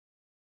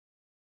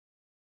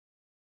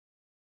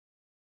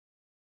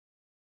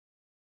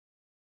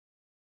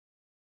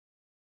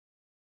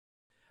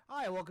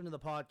Hi, welcome to the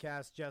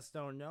podcast Jess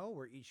Don't Know,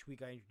 where each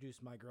week I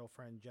introduce my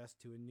girlfriend Jess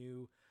to a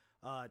new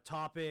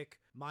topic.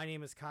 My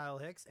name is Kyle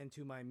Hicks, and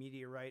to my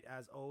immediate right,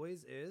 as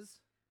always,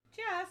 is...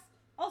 Jess,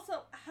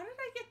 also, how did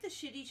I get the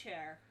shitty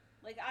chair?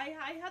 Like, I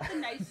had the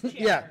nice chair.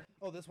 Yeah.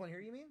 Oh, this one here,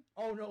 you mean?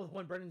 Oh, no, the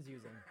one Brendan's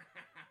using.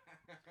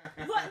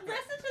 Listen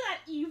to that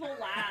evil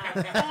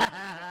laugh.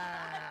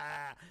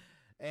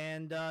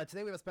 And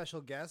today we have a special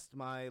guest,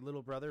 my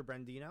little brother,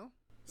 Brendino.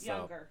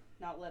 Younger,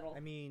 not little. I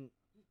mean...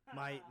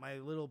 My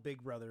little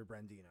big brother,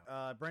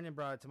 Brendino. Brendan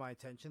brought it to my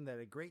attention that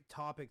a great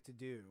topic to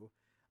do,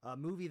 a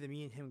movie that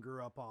me and him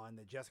grew up on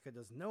that Jessica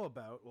doesn't know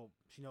about, well,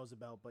 she knows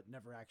about but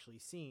never actually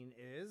seen,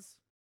 is...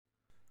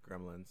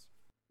 Gremlins.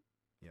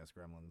 Yes,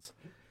 Gremlins.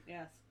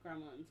 Yes,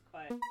 Gremlins,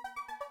 quiet.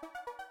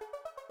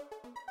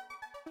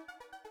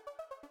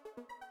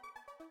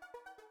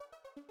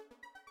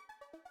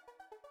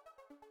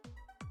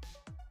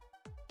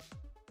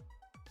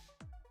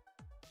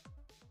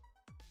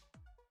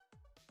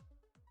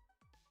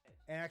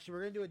 And actually, we're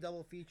gonna do a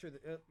double feature.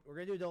 We're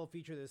gonna do a double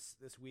feature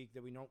this week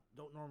that we don't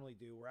normally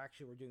do.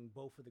 We're doing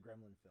both of the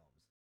Gremlin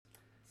films.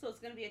 So it's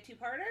going to be a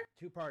two-parter?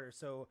 Two-parter.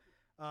 So,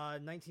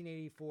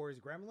 1984's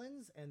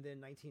Gremlins, and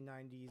then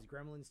 1990's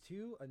Gremlins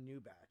 2, A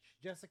New Batch.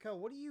 Jessica,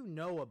 what do you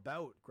know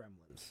about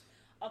Gremlins?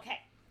 Okay,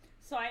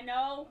 so I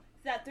know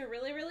that they're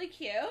really, really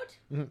cute.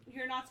 Mm-hmm.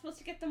 You're not supposed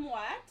to get them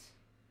wet.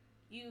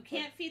 You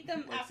can't feed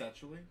them after...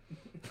 sexually?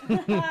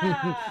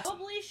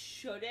 Probably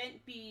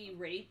shouldn't be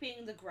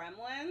raping the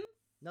gremlins.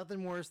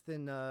 Nothing worse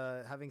than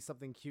having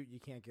something cute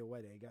you can't get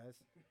wet, eh, guys?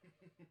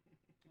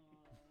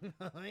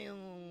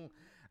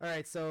 All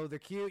right, so they're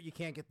cute. You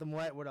can't get them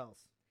wet. What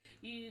else?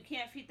 You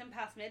can't feed them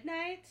past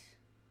midnight.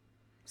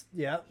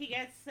 Yeah. He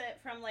gets it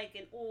from, like,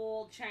 an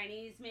old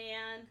Chinese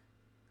man.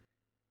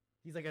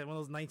 He's like one of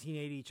those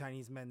 1980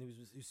 Chinese men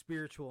who's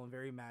spiritual and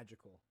very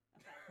magical.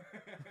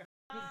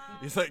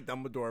 He's like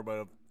Dumbledore, but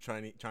of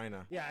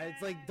China. Yeah,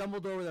 it's like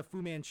Dumbledore with a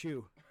Fu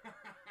Manchu.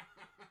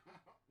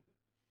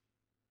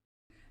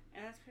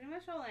 And that's pretty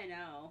much all I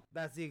know.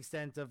 That's the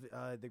extent of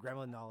the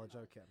gremlin knowledge.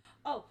 Okay.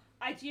 Oh,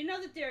 I do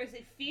know that there is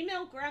a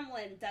female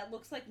gremlin that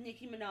looks like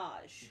Nicki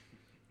Minaj.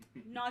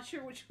 Not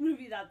sure which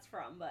movie that's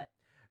from, but...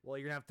 Well,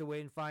 you're going to have to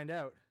wait and find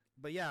out.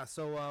 But yeah,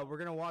 so we're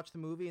going to watch the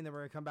movie, and then we're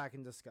going to come back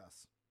and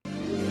discuss.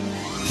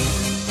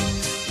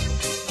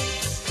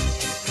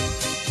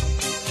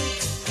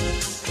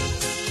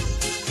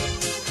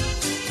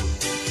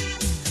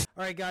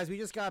 All right, guys, we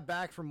just got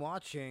back from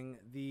watching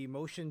the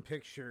motion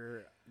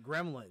picture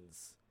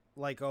Gremlins.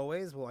 Like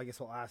always, well, I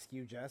guess we'll ask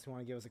you, Jess. You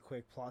want to give us a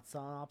quick plot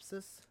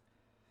synopsis?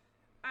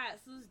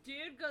 Alright, so this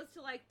dude goes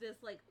to, like,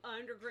 this, like,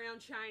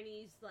 underground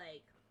Chinese,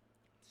 like,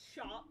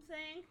 shop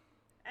thing.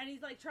 And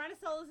he's, like, trying to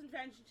sell his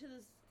invention to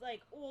this,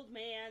 like, old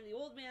man. The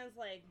old man's,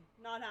 like,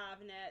 not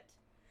having it.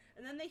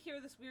 And then they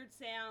hear this weird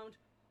sound.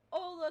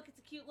 Oh, look, it's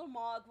a cute little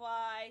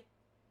mogwai.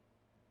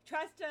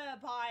 Tries to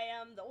buy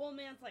him. The old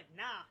man's like,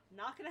 nah,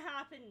 not gonna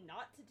happen.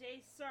 Not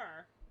today,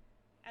 sir.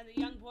 And the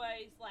young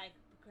boy's like,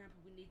 but Grandpa,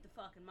 we need the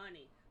fucking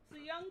money. So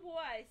the young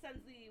boy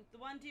sends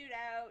the one dude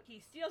out. He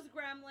steals the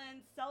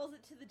gremlin, sells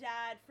it to the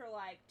dad for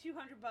like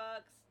 $200.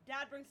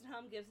 Dad brings it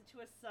home, gives it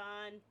to his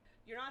son.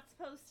 You're not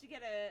supposed to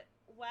get it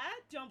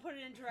wet. Don't put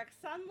it in direct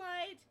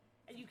sunlight.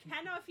 And you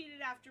cannot feed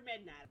it after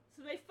midnight.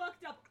 So they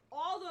fucked up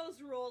all those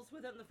rules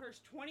within the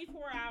first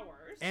 24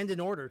 hours. And in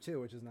order,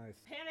 too, which is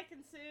nice. Panic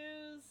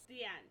ensues.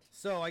 The end.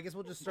 So I guess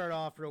we'll just start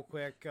off real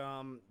quick.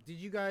 Did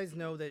you guys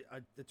know that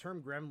the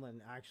term gremlin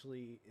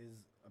actually is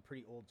a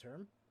pretty old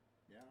term?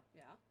 Yeah.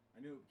 Yeah. I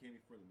knew it came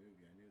before the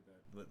movie. I knew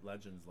that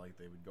legends, like,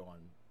 they would go on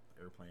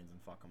airplanes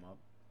and fuck them up.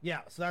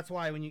 Yeah, so that's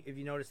why if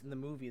you notice in the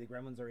movie, the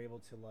gremlins are able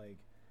to, like,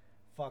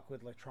 fuck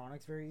with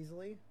electronics very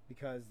easily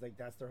because, like,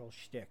 that's their whole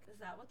shtick. Is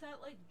that what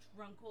that, like,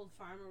 drunk old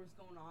farmer was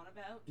going on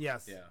about?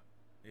 Yes. Yeah.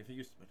 I think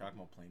you're talking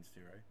about planes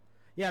too, right?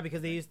 Yeah,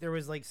 because there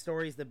was, like,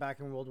 stories that back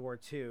in World War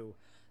II.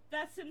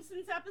 That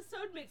Simpsons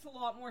episode makes a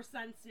lot more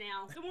sense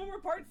now. The one where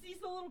Bart sees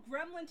the little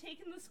gremlin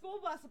taking the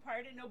school bus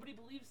apart and nobody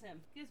believes him.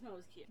 Gizmo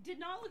was cute. Did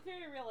not look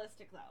very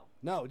realistic, though.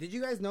 No, did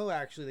you guys know,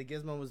 actually, that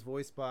Gizmo was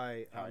voiced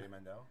by... Howie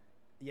Mandel?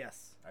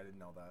 Yes. I didn't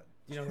know that.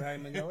 Do you know who Howie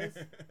Mandel is?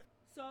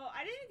 So,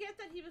 I didn't get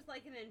that he was,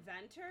 like, an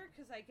inventor,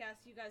 because I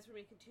guess you guys were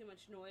making too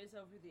much noise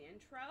over the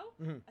intro.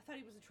 Mm-hmm. I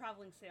thought he was a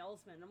traveling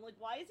salesman. I'm like,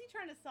 why is he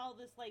trying to sell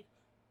this, like,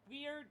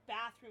 weird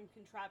bathroom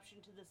contraption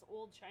to this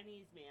old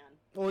Chinese man?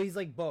 Well, he's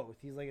like both.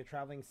 He's like a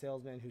traveling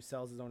salesman who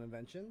sells his own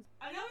inventions.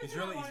 I know He's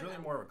really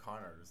more of a con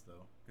artist,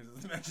 though, because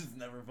his inventions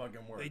never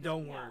fucking work. They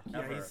don't work.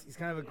 Yeah, Yeah, he's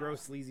kind of a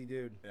gross, sleazy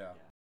dude. Yeah.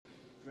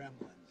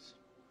 Gremlins.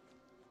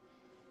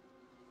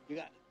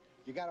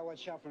 You gotta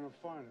watch out for the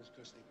foreigners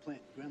because they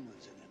plant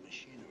gremlins in their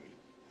machinery.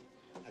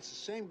 That's the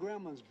same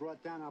gremlins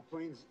brought down our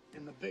planes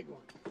in the big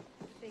one.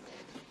 Big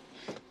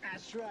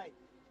That's right.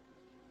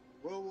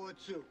 World War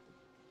II.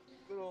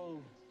 Good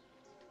old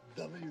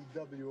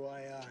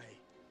WWII.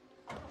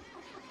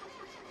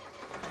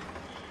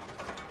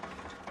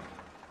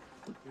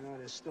 You know,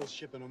 they're still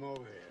shipping them over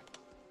here.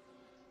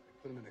 They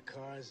put them in the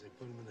cars cars, they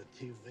put them in the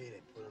TV,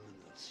 they put them in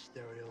the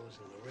stereos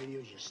and the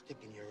radios you stick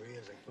in your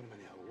ears, they put them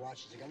in your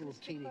watches. They got little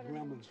teeny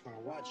gremlins for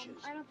watches.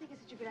 I don't think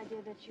it's such a good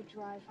idea that you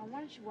drive. Why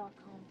don't you walk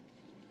home?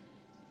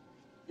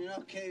 You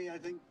know, Katie, I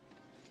think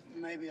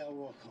maybe I'll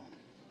walk home.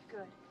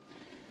 Good.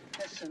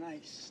 That's a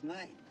nice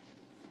night.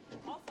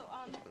 Also,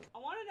 I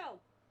want to know,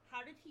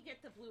 how did he get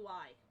the blue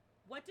eye?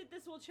 What did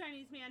this old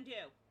Chinese man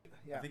do?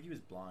 Yeah. I think he was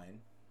blind.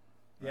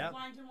 Yeah.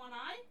 Blind in one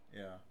eye?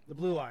 Yeah. The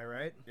blue eye,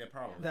 right? Yeah,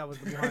 probably. That was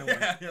the blind one.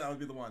 Yeah, that would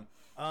be the one.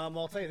 Well,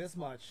 I'll tell you this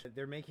much: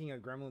 they're making a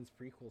Gremlins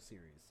prequel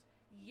series.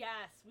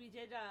 Yes, we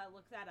did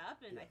look that up,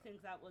 and I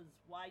think that was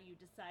why you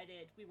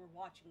decided we were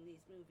watching these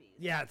movies.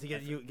 Yeah, to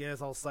get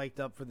us all psyched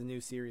up for the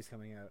new series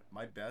coming out.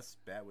 My best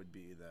bet would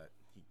be that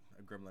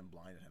a gremlin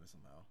blinded him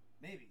somehow.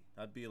 Maybe.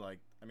 That'd be like,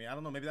 I mean, I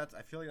don't know. Maybe I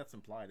feel like that's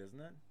implied, isn't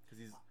it? Because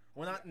he's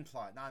not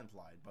implied,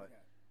 but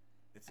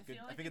it's a good.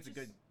 I think it's a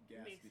good guess.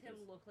 Makes because, him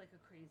look like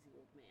a crazy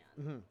old man.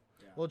 Mm-hmm.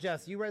 yeah. Well,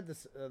 Jess, you read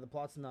this the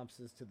plot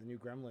synopsis to the new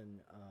Gremlin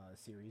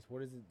series.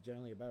 What is it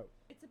generally about?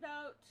 It's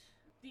about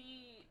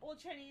the old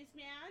Chinese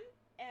man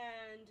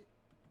and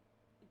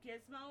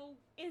Gizmo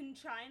in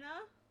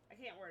China. I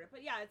can't word it,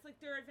 but yeah, it's like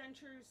their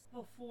adventures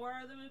before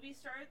the movie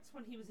starts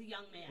when he was a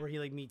young man. Where he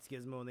like meets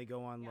Gizmo and they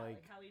go on yeah,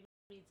 like how he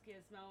meets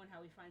Gizmo and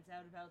how he finds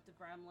out about the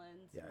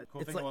gremlins. yeah. The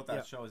cool it's thing like- about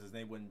that yeah. show is his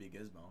name wouldn't be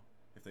Gizmo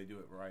if they do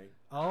it right.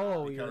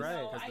 Oh, because, you're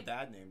right. No, Because I- the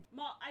dad named.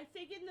 I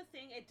think in the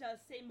thing it does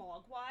say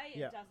Mogwai, it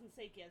Yeah. doesn't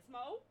say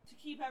Gizmo. To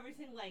keep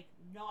everything like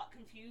not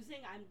confusing,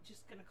 I'm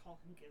just gonna call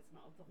him Gizmo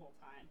the whole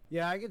time.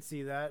 Yeah, I could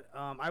see that.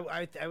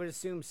 I would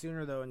assume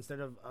sooner though, instead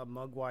of a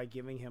Mugwai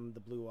giving him the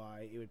blue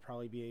eye, it would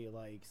probably be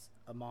like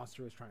a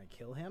monster was trying to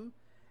kill him,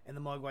 and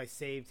the Mugwai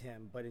saved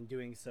him, but in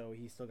doing so,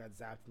 he still got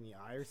zapped in the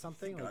eye or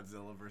something. Like-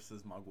 Godzilla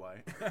versus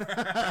Mogwai.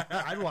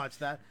 I'd watch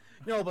that.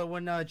 No, but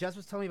when Jess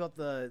was telling me about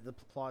the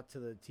plot to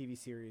the TV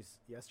series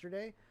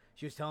yesterday,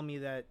 she was telling me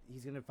that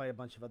he's gonna fight a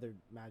bunch of other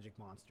magic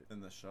monsters. In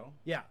the show.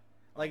 Yeah,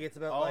 like it's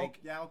about Oh, like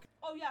yeah. Okay.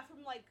 Oh yeah,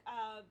 from like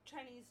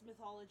Chinese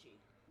mythology.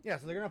 yeah,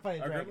 so they're gonna fight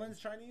a Are dragon. gremlins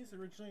Chinese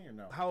originally or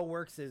no? How it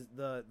works is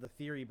the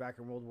theory back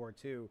in World War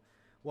II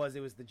was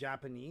it was the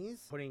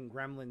Japanese putting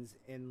gremlins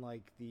in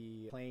like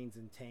the planes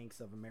and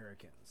tanks of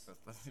Americans.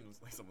 That seems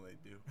like something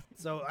they do.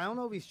 So I don't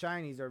know if he's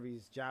Chinese or if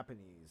he's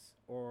Japanese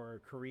or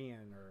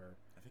Korean or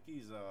I think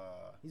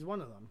he's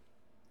one of them.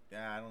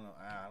 yeah, I don't know.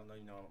 I don't know.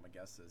 You know what my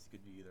guess is? He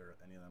could be either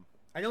any of them.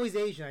 I know he's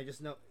Asian. I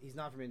just know he's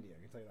not from India.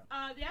 I can tell you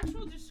that. The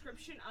actual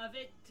description of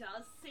it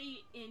does say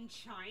in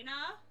China.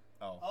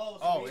 Oh.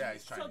 so maybe- Yeah,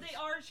 he's Chinese. So they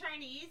are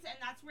Chinese, and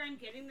that's where I'm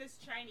getting this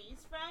Chinese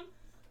from.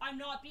 I'm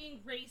not being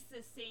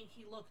racist saying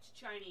he looked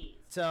Chinese.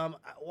 So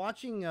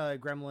watching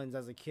Gremlins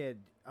as a kid,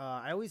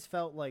 I always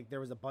felt like there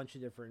was a bunch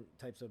of different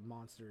types of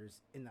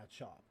monsters in that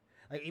shop.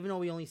 Like even though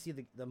we only see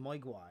the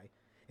Mogwai,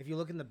 if you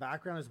look in the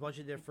background, there's a bunch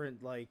of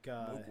different like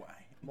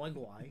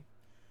Mogwai.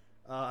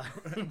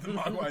 The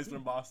Mogwai's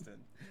from Boston.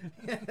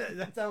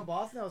 That's out in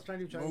Boston. I was trying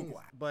to do Chinese,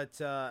 Mogwai. but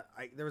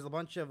there was a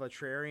bunch of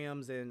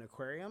terrariums and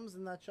aquariums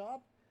in that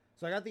shop.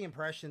 So I got the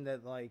impression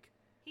that like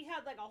He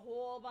had like a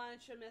whole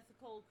bunch of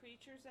mythical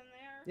creatures in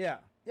there.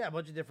 yeah, a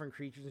bunch of different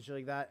creatures and shit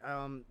like that.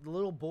 The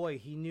little boy,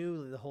 he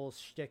knew the whole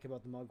shtick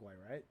about the Mogwai,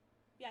 right?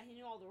 Yeah, he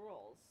knew all the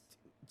rules.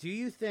 Do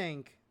you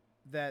think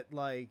that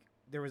like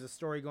there was a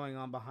story going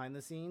on behind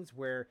the scenes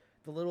where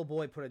the little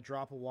boy put a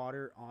drop of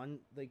water on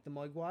like the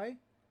Mogwai,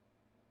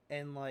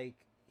 and like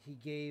he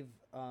gave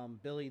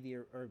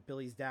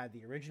Billy's dad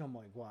the original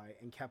Mogwai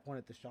and kept one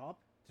at the shop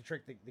to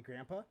trick the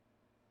grandpa?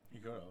 He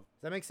could have.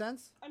 Does that make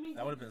sense? I mean,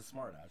 That would have been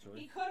smart, he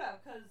actually. could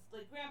have, because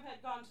like Grandpa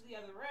had gone to the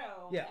other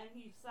room, Yeah. and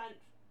he sent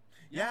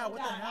Yeah, what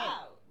the that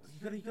hell?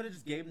 out. He could have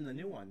just gave him the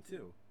new one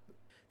too.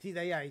 See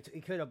that? Yeah,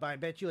 he could have. But I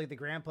bet you, like the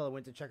grandpa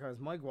went to check out his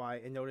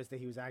Mogwai and noticed that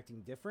he was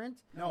acting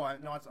different. No,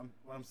 what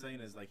I'm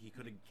saying is like he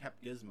could have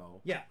kept Gizmo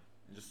Yeah.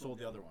 and just sold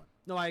the other one.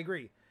 No, I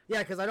agree. Yeah,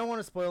 because I don't want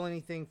to spoil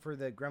anything for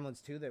the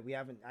Gremlins 2 that we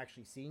haven't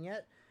actually seen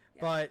yet.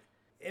 Yeah. But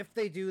if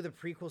they do the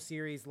prequel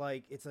series,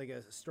 like it's like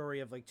a story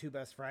of like two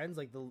best friends,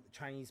 like the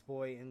Chinese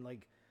boy and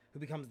like who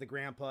becomes the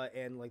grandpa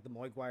and like the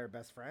Mogwai are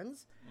best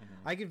friends,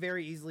 I could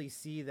very easily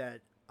see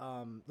that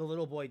the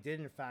little boy did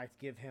in fact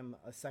give him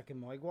a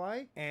second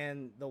Mogwai,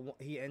 and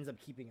he ends up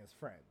keeping his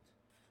friend.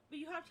 But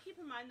you have to keep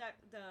in mind that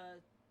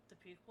the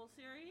prequel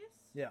series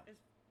Yeah.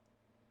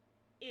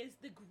 is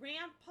the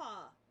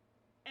grandpa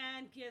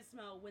and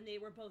Gizmo when they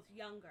were both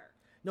younger.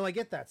 No, I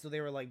get that. So they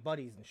were like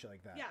buddies and shit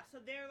like that. Yeah, so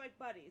they're like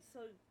buddies.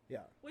 So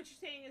Yeah. what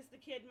you're saying is the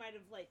kid might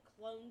have like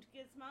cloned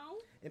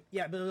Gizmo?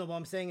 Yeah, but what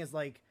I'm saying is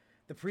like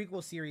the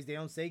prequel series, they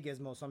don't say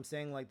Gizmo, so I'm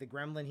saying like the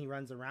gremlin he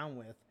runs around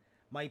with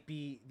might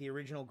be the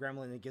original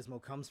gremlin that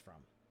Gizmo comes from.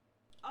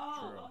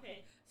 Oh, True.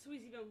 okay. So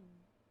he's even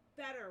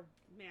better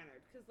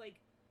mannered because like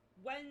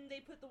when they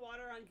put the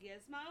water on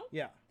Gizmo,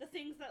 Yeah. the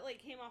things that like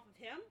came off of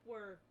him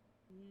were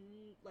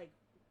like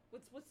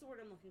what's the word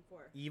I'm looking for?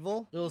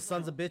 Evil? Little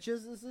sons of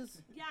bitches, this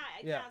is? Yeah, I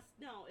Yeah. guess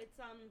no. It's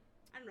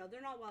I don't know.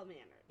 They're not well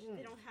mannered.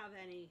 They don't have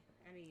any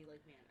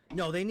like manners.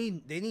 No, they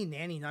need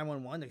Nanny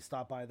 911 to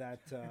stop by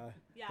that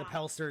Yeah. the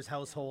Pelsters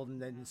household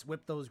and then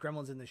whip those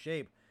gremlins into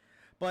shape.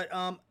 But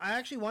I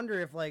actually wonder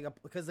if like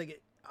because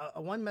like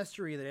one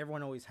mystery that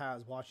everyone always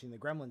has watching the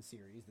Gremlins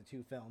series, the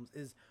 2 films,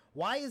 is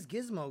why is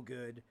Gizmo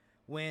good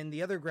when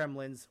the other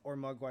Gremlins, or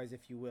Mogwais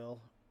if you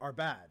will, are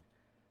bad?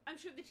 I'm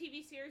sure the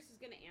TV series is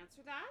going to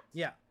answer that.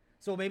 Yeah.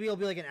 So maybe it'll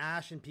be like an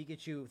Ash and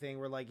Pikachu thing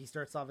where like he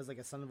starts off as like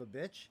a son of a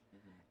bitch,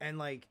 and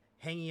like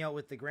hanging out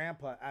with the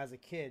grandpa as a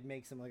kid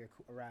makes him like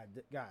a rad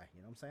guy.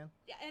 You know what I'm saying?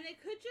 Yeah, and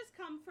it could just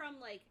come from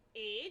like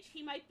age.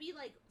 He might be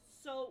like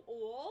so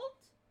old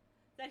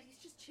that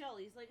he's just chill.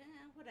 He's like,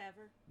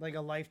 whatever. Like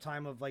a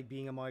lifetime of like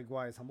being a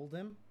Mogwai has humbled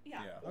him.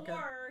 Yeah. Yeah. Okay.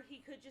 Or he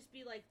could just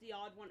be like the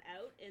odd one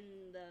out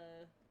in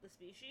the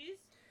species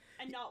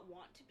and not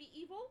want to be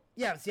evil.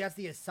 Yeah, see, that's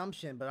the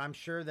assumption, but I'm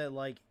sure that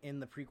like in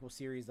the prequel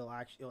series,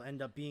 it'll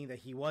end up being that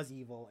he was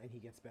evil and he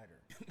gets better.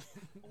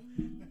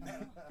 He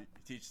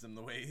teaches them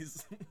the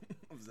ways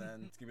of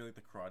Zen. It's gonna be like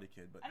the Karate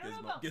Kid, but I don't know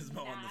about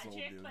Gizmo and this old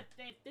magic, dude. but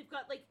they've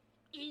got like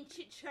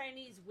ancient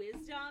Chinese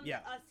wisdom Yeah.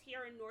 that us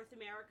here in North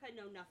America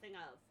know nothing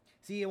of.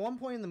 See, at one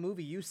point in the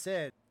movie, you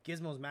said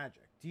Gizmo's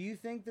magic. Do you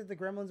think that the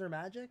Gremlins are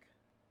magic?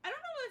 I don't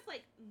know if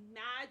like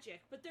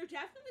magic, but they're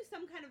definitely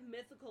some kind of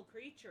mythical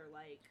creature.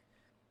 Like,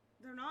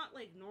 they're not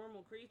like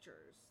normal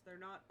creatures. They're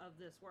not of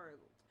this world.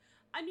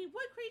 I mean,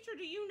 what creature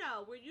do you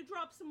know where you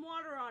drop some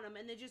water on them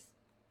and they just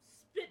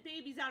spit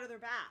babies out of their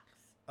backs?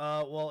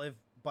 Well, if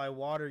by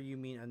water you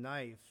mean a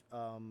knife,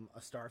 a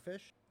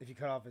starfish, if you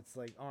cut off its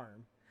like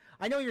arm.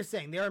 I know what you're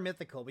saying they are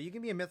mythical, but you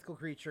can be a mythical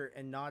creature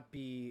and not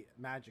be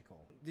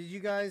magical. Did you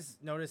guys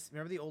notice?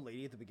 Remember the old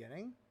lady at the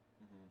beginning?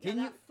 Yeah,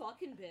 Didn't that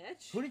fucking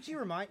bitch. Who did she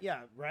remind?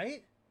 Yeah,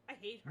 right. I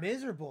hate her.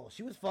 Miserable.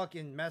 She was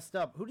fucking messed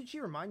up. Who did she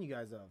remind you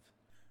guys of?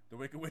 The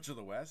Wicked Witch of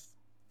the West.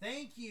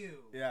 Thank you.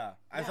 Yeah,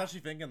 I was Yeah. actually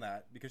thinking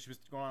that because she was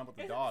going on with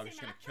the Is it the dog. same She's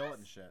gonna kill it actress?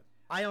 and shit.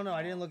 I don't know.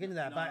 I didn't look into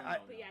that, No, but no, I, no.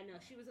 But yeah, no,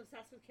 she was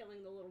obsessed with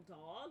killing the little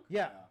dog.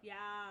 yeah, Yeah.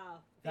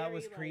 that very,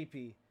 was like-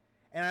 creepy.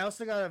 And I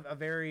also got a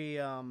very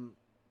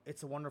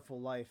It's a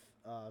Wonderful Life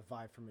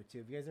vibe from it too.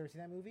 Have you guys ever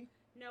seen that movie?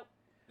 Nope.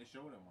 They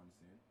showed it in one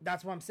scene.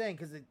 That's what I'm saying,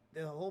 because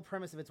the whole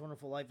premise of It's a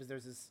Wonderful Life is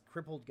there's this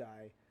crippled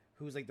guy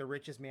who's like the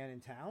richest man in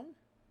town,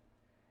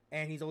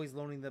 and he's always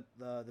loaning the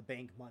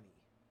bank money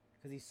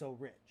because he's so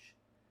rich.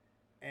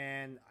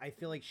 And I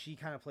feel like she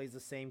kind of plays the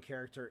same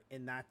character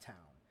in that town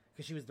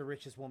because she was the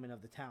richest woman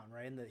of the town,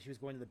 right? And she was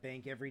going to the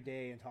bank every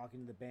day and talking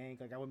to the bank.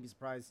 Like, I wouldn't be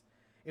surprised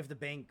if the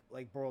bank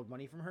like borrowed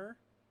money from her.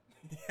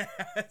 Yeah,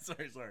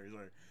 sorry.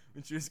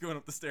 When she was going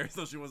up the stairs,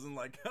 though, she wasn't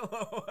like,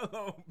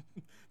 hello,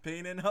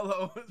 pain in,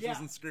 hello. She Yeah.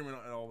 wasn't screaming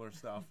at all her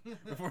stuff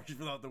before she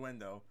fell out the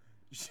window.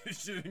 She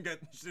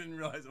didn't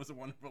realize it was a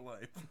wonderful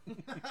life.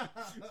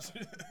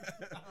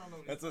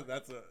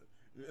 That's a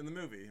in the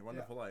movie,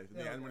 Wonderful Life. In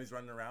the end, when he's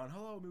running around,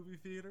 hello, movie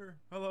theater,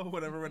 hello,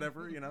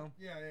 whatever, you know.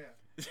 Yeah.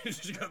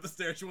 She got up the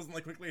stairs. She wasn't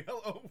like quickly,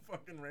 hello,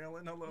 fucking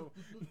railing, hello.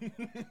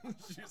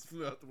 She just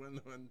flew out the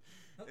window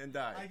and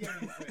died. I get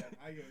what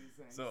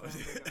you're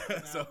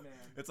saying. So,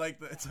 it's like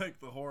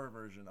the horror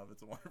version of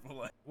It's a Wonderful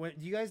Life.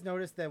 Do you guys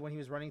notice that when he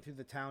was running through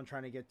the town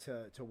trying to get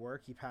to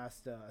work, he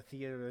passed a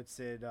theater that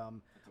said, It's a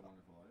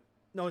Wonderful Life.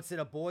 no, it said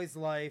A Boy's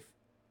Life,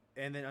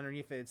 and then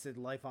underneath it said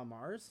Life on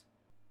Mars.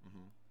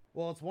 Mm-hmm.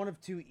 Well, it's one of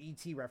 2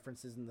 E.T.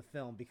 references in the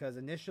film because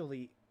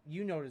initially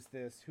you noticed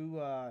this. Who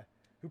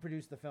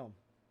produced the film?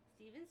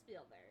 Steven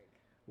Spielberg.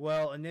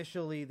 Well,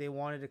 initially they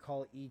wanted to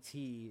call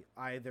E.T.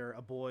 either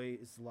A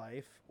Boy's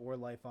Life or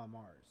Life on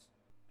Mars.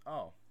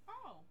 Oh,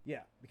 Oh.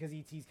 Yeah, because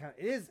E.T.'s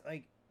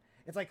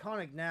it's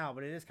iconic now,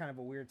 but it is kind of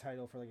a weird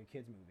title for like a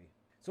kids movie.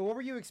 So what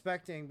were you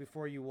expecting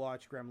before you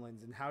watched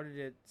Gremlins, and how did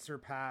it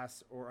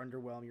surpass or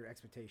underwhelm your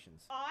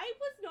expectations? I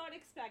was not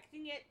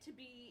expecting it to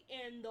be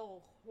in the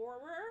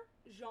horror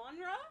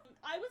genre.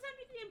 I was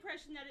under the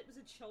impression that it was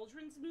a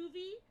children's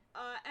movie,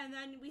 and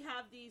then we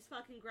have these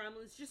fucking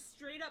gremlins just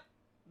straight up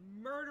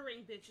murdering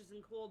bitches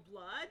in cold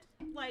blood.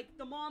 Like,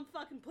 the mom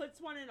fucking puts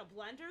one in a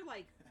blender.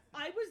 Like,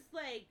 I was,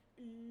 like,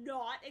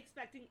 not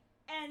expecting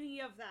any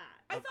of that.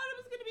 I thought it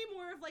was going to be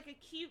more of, like, a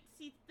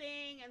cutesy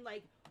thing and,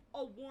 like,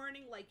 a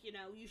warning, like, you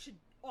know, you should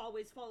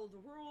always follow the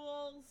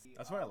rules.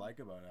 that's what I like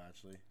about it,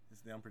 actually.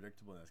 It's the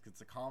unpredictableness. 'Cause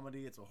it's a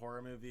comedy, it's a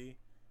horror movie,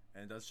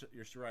 and it does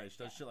you're right. It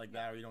does shit like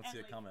that where you don't And, see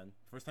it like- coming.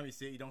 First time you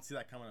see it, you don't see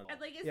that coming at all. And,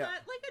 like, is Yeah.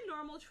 that, like, a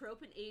normal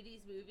trope in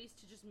 80s movies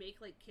to just make,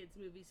 like, kids'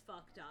 movies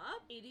fucked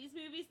up? 80s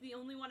movies, the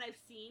only one I've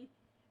seen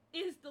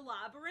is The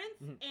Labyrinth,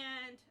 Mhm.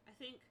 and I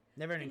think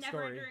Never-ending The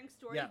Story. Never-Ending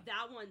Story, Yeah.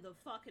 that one, the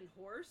fucking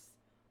horse.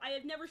 I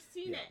have never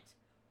seen Yeah. it,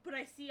 but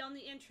I see on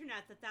the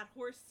internet that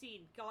horse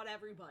scene got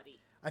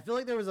everybody. I feel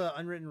like there was an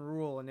unwritten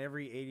rule in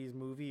every 80s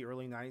movie,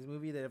 early 90s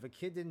movie, that if a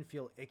kid didn't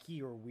feel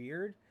icky or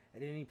weird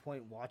at any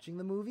point watching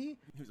the movie,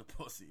 He was a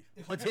pussy.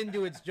 it didn't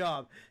do its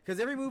job. Because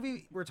every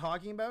movie we're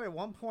talking about, at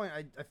one point,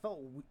 I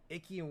felt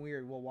icky and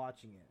weird while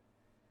watching it.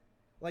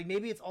 Like,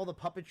 maybe it's all the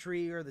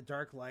puppetry or the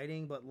dark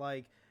lighting, but,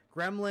 like,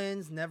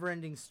 Gremlins,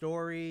 Never-Ending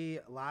Story,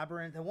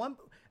 Labyrinth, and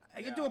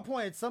I get to a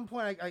point. At some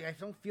point, I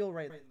don't feel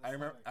right. I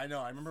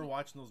remember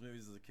watching those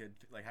movies as a kid,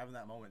 like having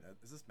that moment.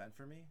 Is this meant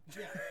for me?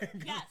 Yeah.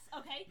 Yes.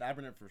 Okay.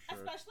 Labyrinth for sure.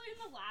 Especially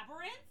in the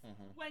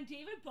Labyrinth, when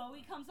David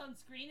Bowie comes on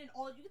screen and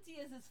all you can see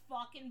is his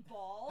fucking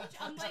bulge.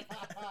 I'm like,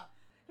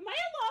 am I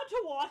allowed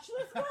to watch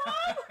this,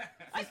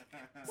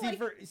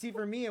 Mom? See,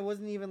 for me, it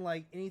wasn't even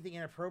like anything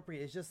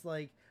inappropriate. It's just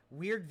like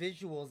weird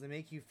visuals that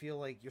make you feel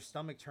like your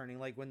stomach turning,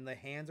 like when the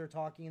hands are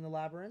talking in the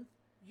labyrinth.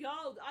 Yo,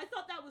 I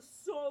thought that was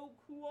so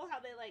cool how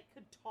they like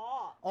could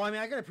talk. Oh, I mean,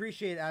 I can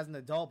appreciate it as an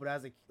adult, but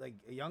as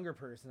a younger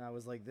person, I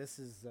was like, this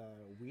is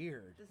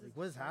weird.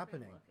 What is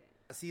happening?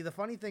 See, the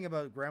funny thing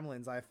about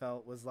Gremlins, I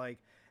felt, was like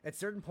at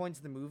certain points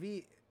in the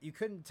movie, you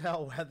couldn't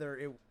tell whether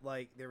it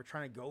like they were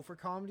trying to go for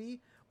comedy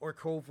or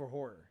go for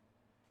horror.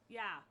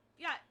 Yeah.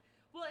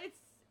 Well, it's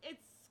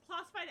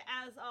classified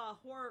as a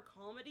horror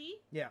comedy.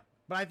 Yeah,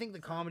 but I think the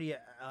comedy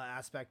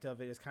aspect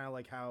of it is kind of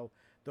like how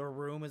The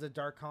Room is a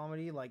dark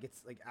comedy. Like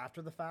it's like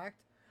after the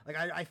fact. Like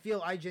I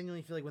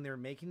genuinely feel like when they were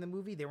making the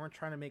movie, they weren't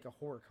trying to make a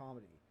horror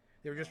comedy.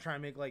 They were just trying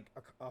to make like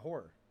a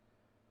horror.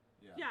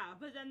 Yeah,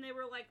 but then they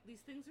were like,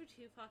 these things are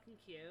too fucking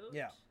cute.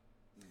 Yeah.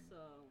 So.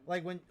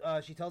 Like when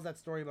she tells that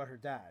story about her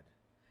dad.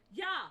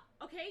 Yeah.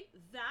 Okay.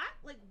 That,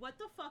 like, what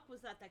the fuck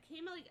was that? That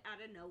came like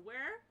out of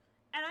nowhere.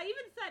 And I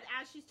even said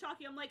as she's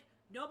talking, I'm like,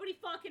 nobody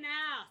fucking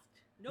asked.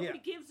 Nobody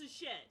gives a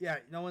shit. Yeah.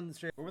 No one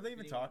straight. What were they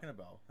even talking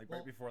about? Like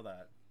right before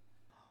that.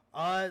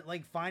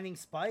 Like finding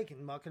Spike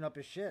and mucking up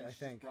his shit. I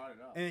think. Brought it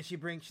up. And then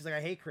she's like,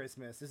 I hate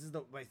Christmas. This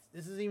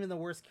is even the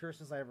worst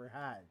Christmas I ever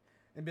had.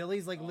 And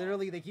Billy's like,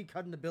 literally, they keep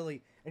cutting to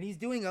Billy, and he's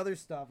doing other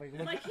stuff. Like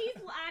he's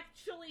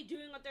actually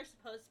doing what they're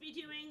supposed to be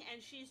doing,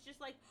 and she's just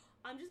like,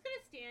 I'm just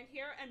gonna stand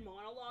here and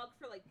monologue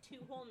for like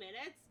 2 whole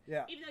minutes.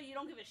 Yeah. Even though you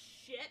don't give a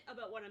shit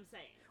about what I'm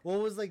saying.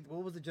 What was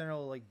the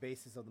general like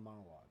basis of the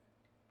monologue?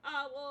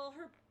 Well,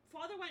 her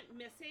father went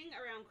missing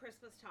around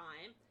Christmas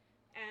time,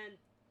 and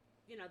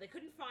they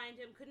couldn't find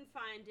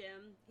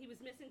him. He was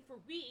missing for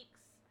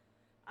weeks.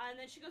 And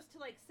then she goes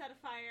to like set a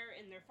fire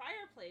in their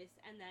fireplace,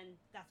 and then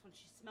that's when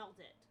she smelled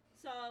it.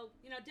 So,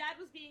 Dad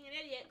was being an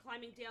idiot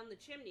climbing down the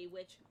chimney,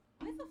 which,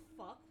 why the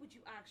fuck would you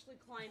actually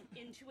climb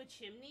into a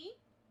chimney?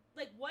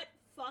 Like, what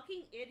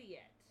fucking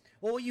idiot?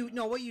 Well,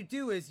 what you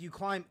do is you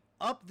climb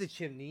up the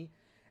chimney,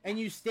 and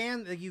you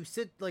stand, like, you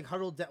sit, like,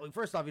 huddled down. Like,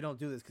 first off, you don't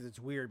do this because it's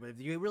weird, but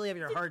if you really have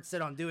your heart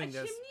set on doing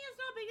this. A chimney is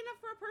not big enough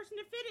for a person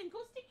to fit in.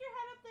 Go stick your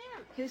head up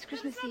there. It was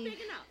Christmas That's not Eve.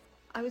 big enough.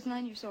 I was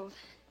 9 years old.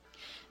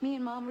 Me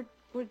and Mom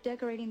were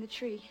decorating the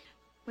tree,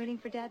 waiting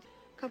for Dad.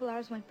 A couple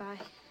hours went by.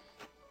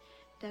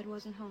 Dad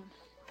wasn't home.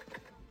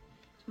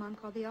 Mom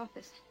called the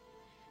office.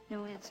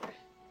 No answer.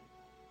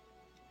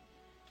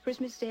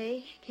 Christmas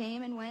Day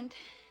came and went,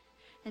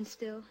 and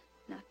still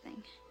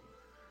nothing.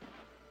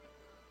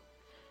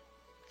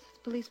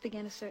 The police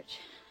began a search.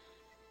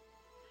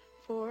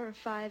 4 or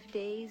 5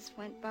 days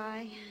went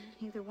by.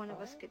 Neither one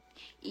of us could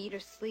eat or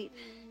sleep.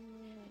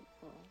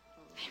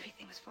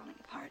 Everything was falling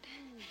apart.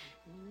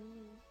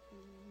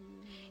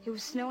 It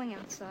was snowing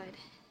outside.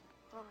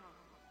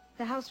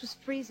 The house was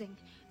freezing,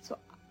 so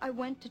I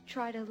went to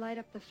try to light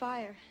up the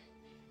fire.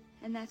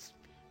 And that's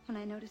when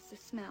I noticed the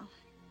smell.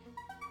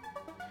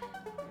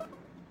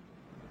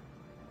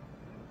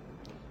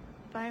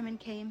 Firemen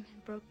came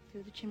and broke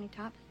through the chimney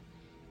top.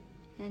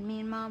 And me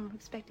and Mom were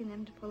expecting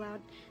them to pull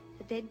out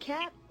a dead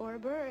cat or a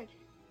bird.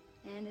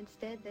 And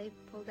instead, they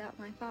pulled out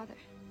my father.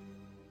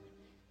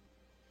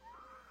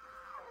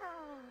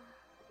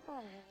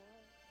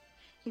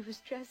 He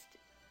was dressed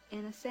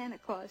in a Santa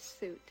Claus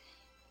suit.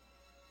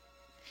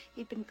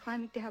 He'd been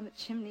climbing down the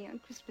chimney on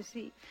Christmas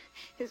Eve,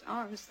 his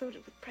arms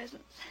loaded with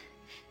presents.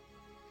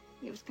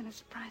 He was going to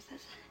surprise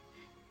us.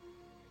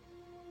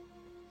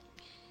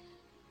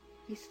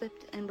 He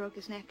slipped and broke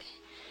his neck,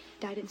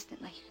 died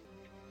instantly.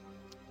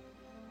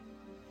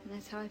 And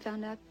that's how I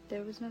found out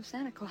there was no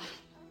Santa Claus.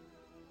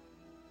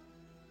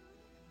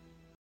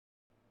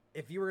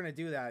 If you were going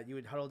to do that, you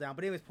would huddle down.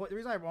 But anyways, the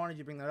reason I wanted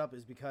you to bring that up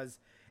is because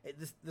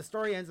the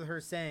story ends with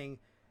her saying,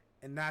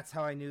 and that's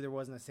how I knew there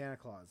wasn't a Santa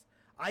Claus.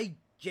 I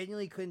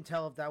genuinely couldn't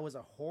tell if that was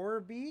a horror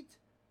beat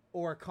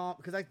or a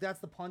because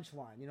that's the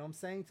punchline. You know what I'm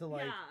saying? To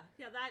like,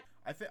 yeah, that.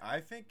 I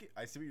think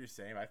I see what you're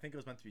saying. I think it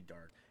was meant to be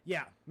dark.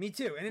 Yeah, me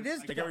too. And it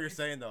is. I get what you're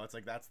saying though. It's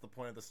like that's the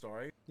point of the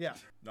story. Yeah.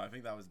 No, I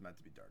think that was meant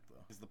to be dark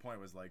though. Because the point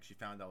was like she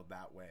found out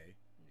that way.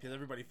 Because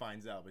everybody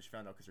finds out, but she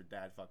found out because her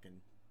dad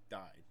fucking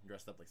died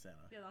dressed up like Santa.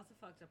 Yeah, that's a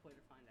fucked up way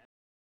to find out.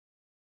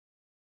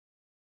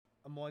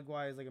 A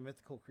Mogwai is like a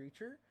mythical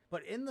creature,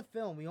 but in the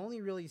film we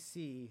only really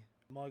see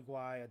a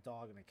Mogwai, a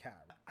dog, and a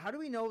cat. How do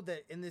we know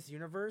that in this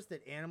universe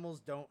that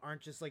animals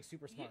aren't just like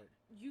super smart?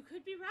 You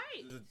could be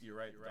right. You're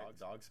right.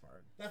 Dog's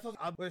smart. That's what,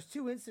 there's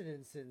 2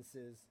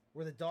 instances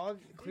where the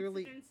dog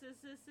clearly.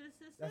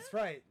 That's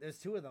right. There's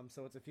 2 of them,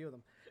 so it's a few of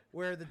them,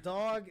 where the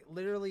dog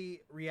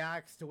literally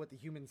reacts to what the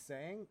human's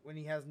saying when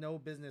he has no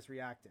business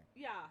reacting.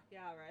 Yeah,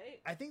 right.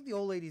 I think the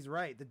old lady's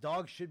right. The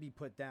dog should be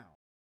put down.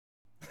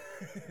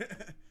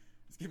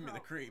 It's giving me the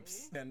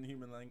creeps in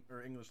human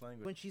or English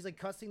language. When she's like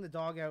cussing the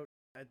dog out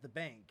at the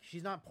bank.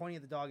 She's not pointing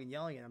at the dog and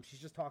yelling at him. She's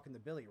just talking to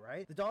Billy,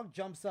 right? The dog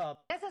jumps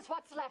up. This is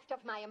what's left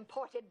of my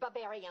imported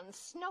Bavarian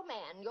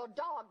Snowman. Your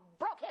dog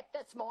broke it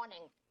this morning.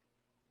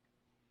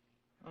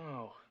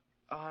 Oh,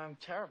 I'm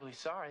terribly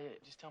sorry.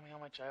 Just tell me how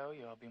much I owe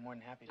you. I'll be more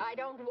than happy to. I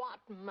don't want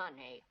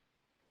money.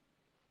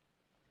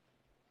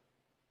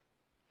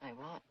 I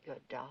want your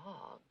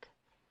dog.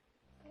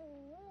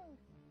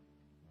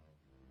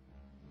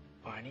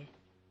 Barney?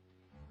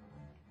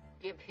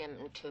 Give him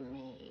to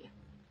me.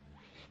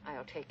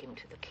 I'll take him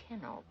to the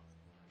kennel.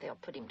 They'll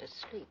put him to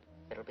sleep.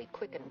 It'll be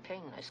quick and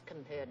painless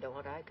compared to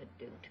what I could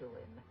do to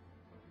him.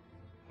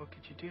 What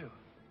could you do?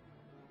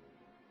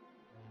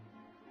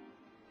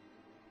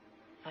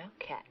 I'll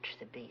catch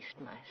the beast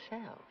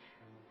myself.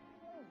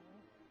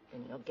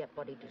 Then you'll get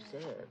what he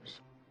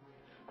deserves.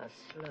 A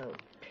slow,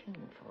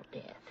 painful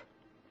death.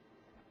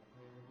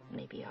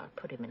 Maybe I'll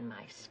put him in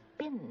my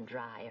spin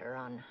dryer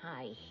on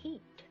high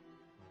heat.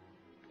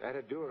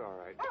 That'd do it all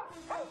right.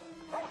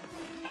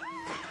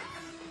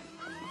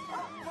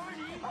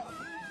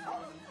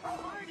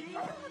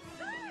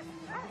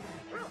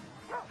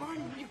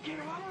 Barney, you get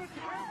out of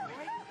town,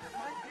 right?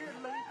 My dear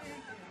lady,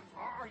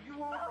 are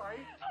you all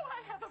right? Oh,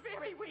 I have a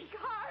very weak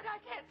heart. I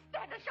can't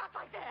stand a shot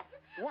like that.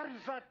 What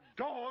is that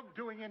dog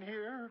doing in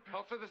here?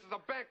 Elsa, this is a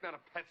bank, not a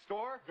pet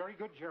store. Very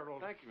good,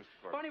 Gerald. Thank you,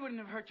 Mr. Gordon. Barney wouldn't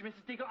have hurt you,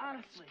 Mrs. Deagle,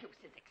 honestly.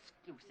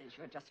 Excuses.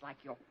 You're just like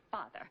your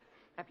father.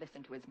 I've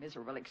listened to his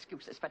miserable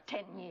excuses for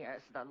 10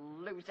 years, the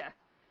loser.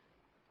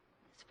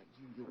 As for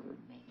you, you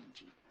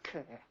mangy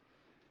cur,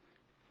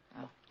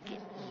 I'll get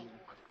you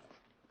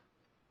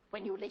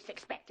when you least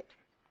expect it.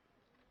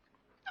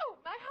 Oh,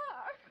 my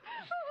heart.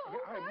 Oh,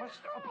 I must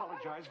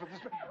apologize for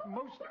this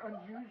most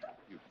unusual.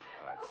 You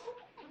putz.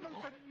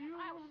 Most unusual.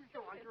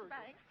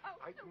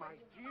 My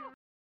dear.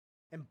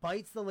 And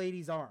bites the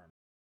lady's arm.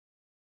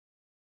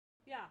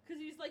 Yeah,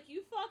 because he's like,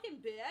 you fucking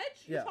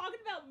bitch. You're talking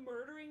about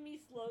murdering me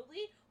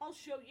slowly? I'll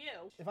show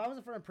you. If I was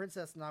in front of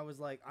Princess and I was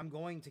like, I'm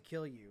going to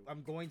kill you,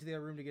 I'm going to the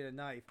other room to get a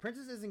knife,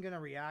 Princess isn't going to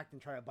react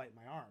and try to bite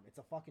my arm. It's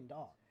a fucking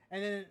dog.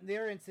 And then the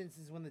other instance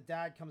is when the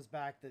dad comes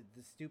back, the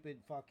stupid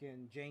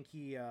fucking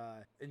janky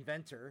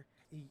inventor,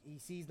 he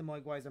sees the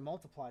Mogwais are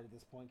multiplied at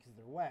this point because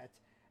they're wet.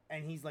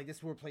 And he's like,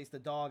 this will replace the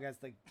dog as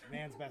the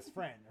man's best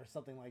friend or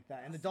something like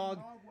that. And the dog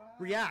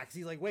reacts.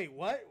 He's like, wait,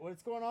 what?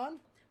 What's going on?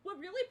 What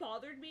really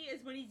bothered me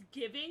is when he's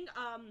giving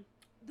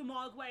the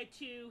Mogwai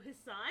to his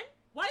son.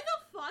 Why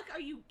the fuck are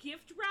you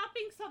gift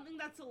wrapping something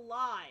that's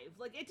alive?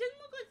 Like, it didn't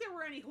look like there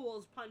were any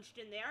holes punched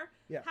in there.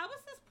 Yeah. How was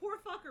this poor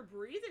fucker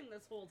breathing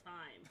this whole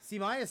time? See,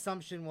 my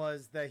assumption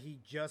was that he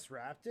just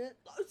wrapped it.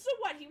 So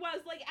what? He was,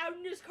 like, out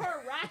in his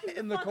car wrapping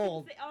in the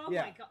cold. Oh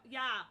Yeah. my god.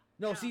 Yeah.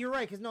 No, yeah. see, you're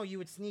right, because no, you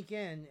would sneak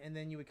in, and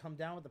then you would come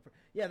down with the...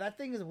 Yeah, that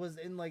thing was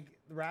in, like,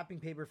 the wrapping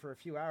paper for a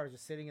few hours,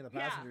 just sitting in the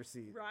passenger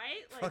seat.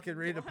 Right? Like, Fucking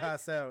ready to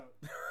pass out.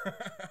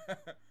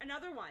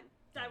 Another one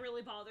that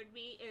really bothered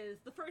me is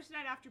the first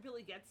night after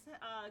Billy gets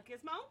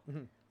Gizmo.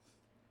 Mm-hmm.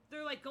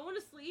 They're, like, going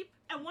to sleep,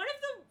 and one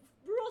of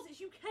the rules is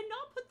you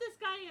cannot put this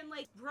guy in,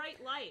 like,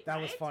 bright light, That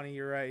right? was funny,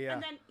 you're right, yeah.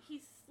 And then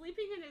he's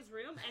sleeping in his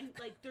room, and,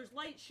 like, there's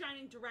light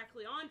shining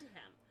directly onto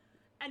him.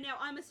 And now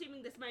I'm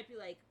assuming this might be,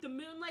 like, the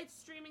moonlight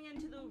streaming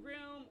into the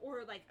room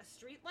or, like, a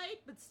street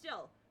light. But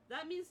still,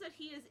 that means that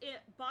he is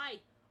by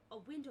a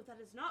window that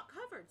is not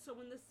covered. So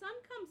when the sun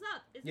comes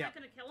up, is that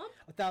going to kill him?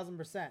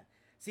 1,000%.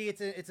 See,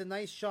 it's a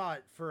nice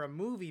shot for a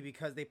movie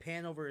because they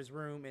pan over his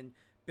room and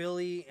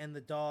Billy and the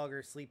dog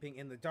are sleeping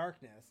in the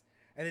darkness.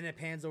 And then it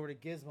pans over to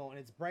Gizmo and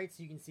it's bright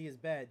so you can see his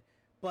bed.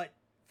 But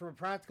from a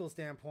practical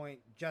standpoint,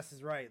 Jess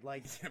is right.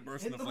 Like, He's gonna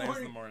burst in the flames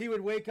in the morning. He would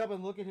wake up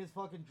and look in his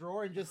fucking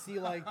drawer and just see,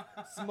 like,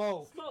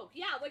 smoke. Smoke,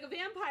 yeah, like a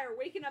vampire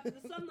waking up in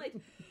the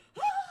sunlight.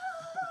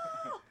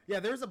 Yeah,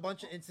 there's a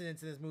bunch of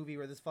incidents in this movie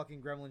where this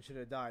fucking gremlin should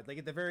have died. Like,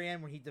 at the very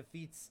end when he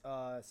defeats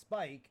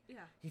Spike,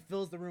 he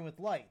fills the room with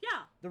light.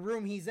 Yeah. The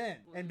room he's in.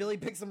 And Billy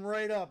picks him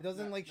right up. It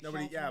doesn't, like,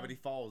 Nobody, shock yeah, him. but he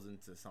falls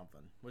into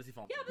something. What does he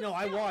fall into? No,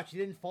 I watched. He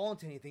didn't fall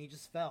into anything. He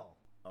just fell.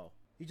 Oh.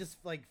 He just,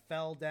 like,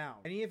 fell down.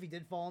 And even if he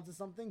did fall into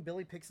something,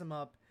 Billy picks him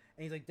up,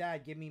 and he's like,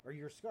 Dad, give me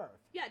your scarf.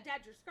 Yeah,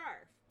 Dad, your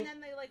scarf. And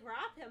then they, like,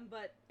 wrap him,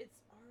 but it's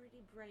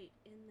already bright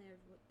in there.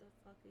 What the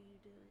fuck are you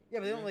doing? Yeah,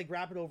 but they don't, like,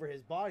 wrap it over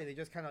his body. They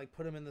just kind of, like,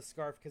 put him in the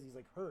scarf because he's,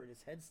 like, hurt.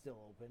 His head's still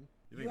open.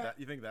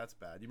 You think that's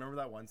bad? You remember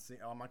that one scene?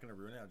 Oh, I'm not going to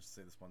ruin it. I'll just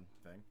say this one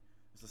thing.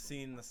 There's a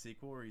scene in the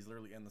sequel where he's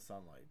literally in the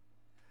sunlight.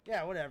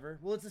 Yeah, whatever.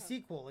 Well, it's a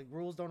sequel. Like,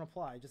 rules don't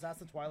apply. Just ask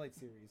the Twilight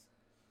series.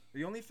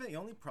 The only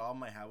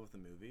problem I have with the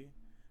movie,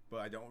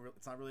 but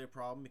it's not really a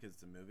problem because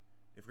it's a movie.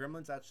 If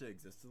gremlins actually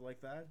existed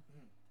like that,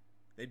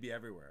 they'd be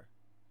everywhere.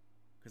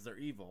 Because they're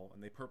evil,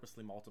 and they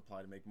purposely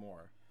multiply to make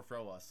more.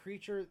 Throw us.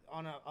 Creature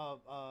on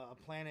a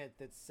planet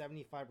that's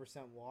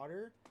 75%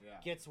 water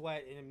gets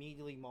wet and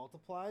immediately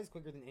multiplies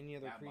quicker than any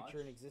other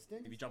creature in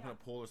existence. If you jump in a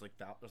pool, there's like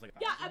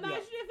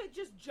imagine if it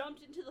just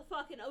jumped into the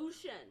fucking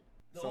ocean.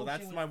 So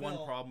that's my one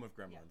problem with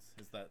gremlins,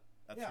 is that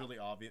that's really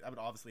obvious. That would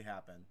obviously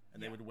happen,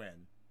 and they would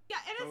win. Yeah,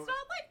 and it's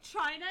not like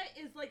China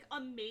is like a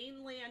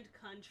mainland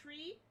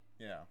country.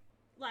 Yeah.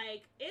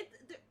 Like, it's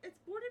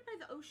bordered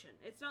by the ocean.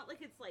 It's not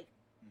like it's like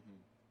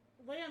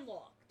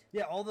landlocked.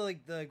 Yeah, all the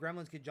the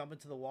gremlins could jump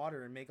into the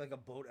water and make like a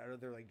boat out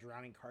of their like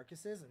drowning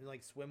carcasses and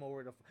like swim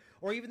over to,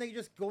 or even they could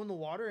just go in the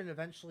water and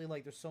eventually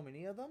like there's so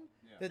many of them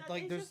that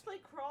like they there's. just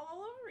like crawl all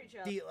over each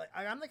other. See, like,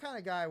 I'm the kind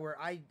of guy where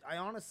I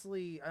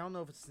honestly I don't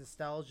know if it's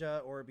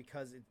nostalgia or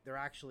because they're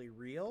actually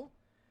real,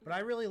 but I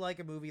really like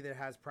a movie that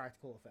has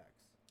practical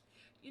effects.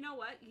 You know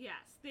what? Yes,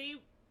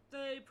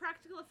 the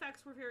practical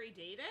effects were very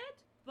dated,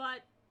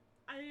 but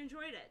I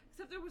enjoyed it.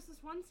 Except there was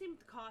this one scene with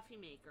the coffee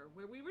maker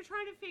where we were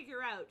trying to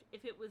figure out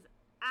if it was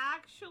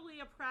actually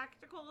a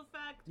practical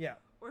effect, Yeah.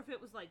 or if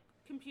it was like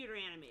computer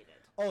animated.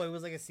 Oh, it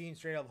was like a scene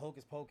straight out of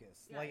Hocus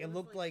Pocus. Yeah, like it it was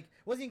looked like- like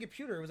it wasn't even a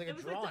computer. It was like It a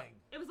was drawing. like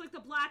it was like the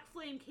black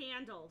flame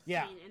candle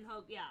Yeah. scene in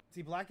Hope. Yeah.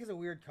 See, black is a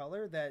weird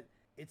color that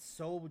it's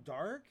so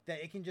dark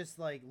that it can just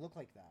like look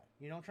like that.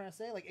 You know what I'm trying to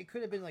say? Like it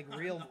could have been like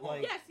real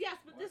like. Yes,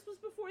 but this was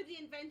before the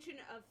invention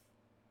of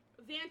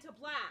Vanta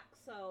Black,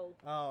 so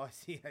Oh, I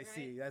see. I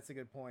see. That's a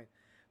good point.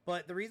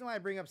 But the reason why I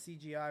bring up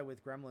CGI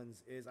with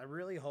Gremlins is I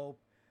really hope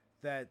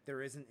that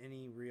there isn't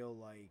any real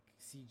like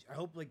CG. I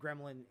hope like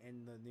Gremlin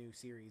in the new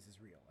series is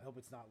real. I hope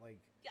it's not like.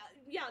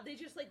 yeah, they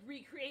just like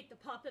recreate the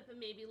puppet but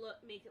maybe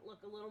make it look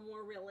a little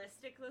more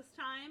realistic this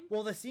time.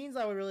 Well, the scenes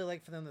I would really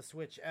like for them to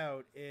switch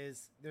out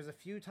is there's a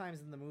few times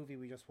in the movie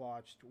we just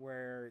watched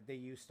where they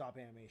use stop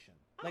animation,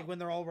 like when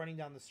they're all running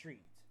down the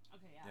street.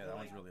 Okay, Yeah, that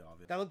one's really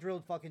obvious. That looked real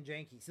fucking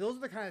janky. So those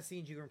are the kind of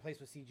scenes you can replace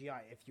with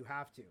CGI if you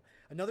have to.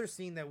 Another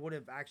scene that would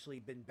have actually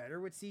been better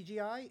with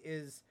CGI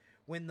is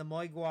when the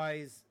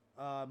Mogwais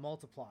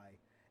multiply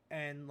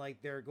and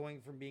like they're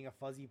going from being a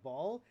fuzzy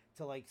ball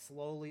to like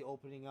slowly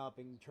opening up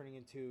and turning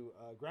into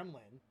a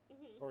gremlin,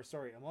 or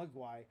sorry, a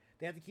Mogwai.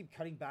 They have to keep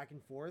cutting back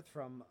and forth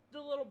from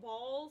The little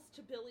balls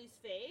to Billy's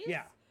face.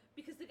 Yeah.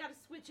 Because they got to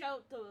switch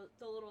out the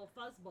little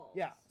fuzz balls.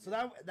 yeah. So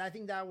that I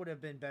think that would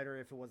have been better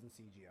if it wasn't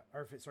CGI,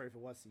 or if it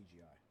was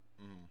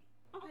CGI.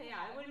 Okay, yeah,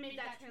 I would have made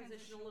that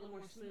transition a little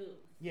more smooth.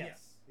 Yes,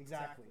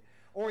 exactly.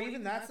 Or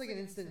even that's like an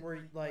instant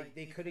where like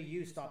they could have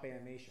used stop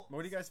animation.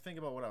 What do you guys think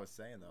about what I was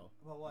saying though?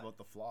 About what? About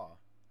the flaw.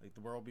 Like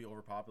the world be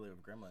overpopulated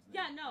with gremlins.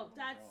 Yeah, no,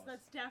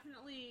 that's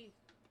definitely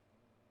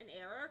an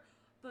error.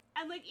 But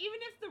and like even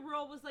if the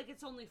rule was like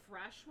it's only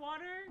fresh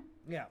water,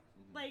 Yeah.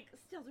 like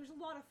still there's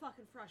a lot of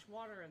fucking fresh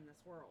water in this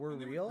world. We're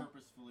And they would real?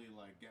 purposefully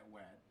like get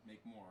wet,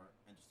 make more,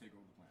 and just take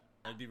over the planet.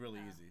 It'd be really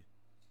easy.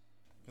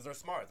 Because they're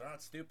smart. They're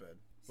not stupid.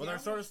 See, Well, they're I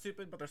sort of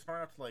stupid, but they're smart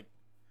enough to like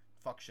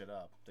fuck shit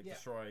up, like Yeah.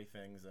 destroy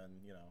things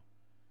and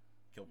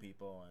kill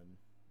people and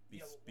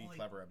be well,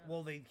 clever.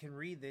 Well, they can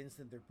read the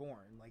instant they're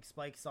born. Like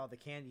Spike saw the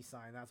candy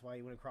sign. That's why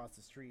he went across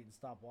the street and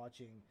stopped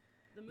watching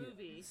The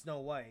movie. Snow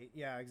White.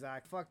 Yeah,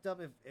 exactly. Fucked up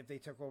if they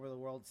took over the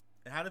world.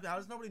 And how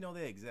does nobody know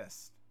they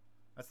exist?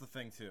 That's the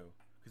thing too,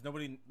 because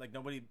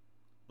nobody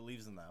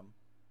believes in them.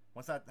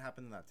 Once that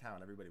happened in that town,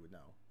 everybody would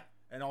know.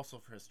 And also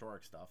for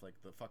historic stuff, like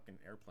the fucking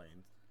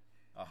airplane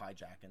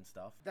hijacking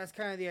stuff. That's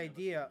kind of the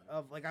idea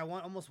of like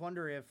almost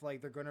wonder if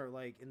like they're gonna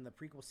like in the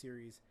prequel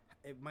series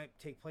it might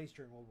take place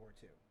during World War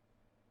II,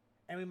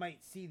 and we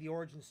might see the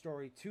origin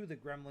story to the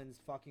Gremlins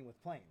fucking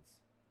with planes.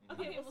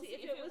 Okay, well, see,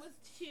 if it was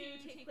to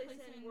take place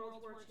in World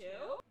War II,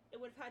 it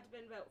would have had to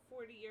been about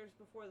 40 years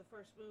before the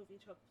first movie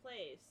took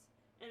place.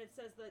 And it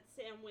says that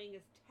Sam Wing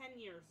is 10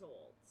 years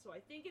old. So I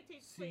think it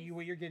takes place... See,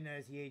 what you're getting at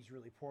is he aged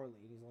really poorly,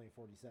 and he's only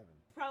 47.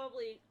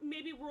 Probably,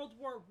 maybe World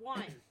War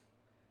One.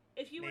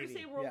 If you were to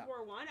Maybe, say World yeah.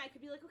 War One, I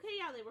could be like, okay,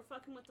 yeah, they were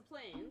fucking with the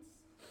planes.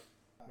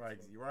 Right,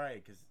 you're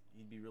right, because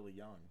he'd be really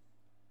young.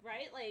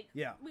 Right? Like,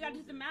 Yeah. we got to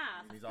do the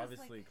math. He's 'cause,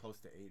 obviously close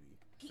to 80.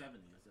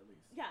 70s at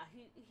least. Yeah,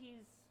 he's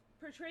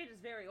portrayed as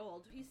very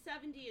old. He's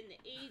 70 in the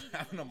 80s.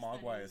 Having a Then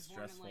Mogwai he is was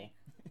born in, stressful. like-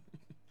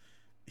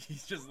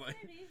 He's just like,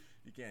 Maybe.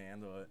 you can't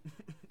handle it.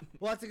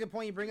 Well, that's a good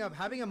point you bring up.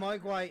 Having a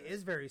Mogwai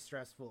is very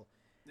stressful,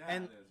 Yeah,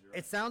 and it is, you're right.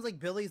 it sounds like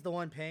Billy's the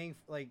one paying,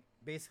 like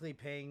basically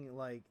paying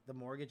like the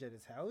mortgage at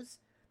his house.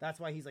 That's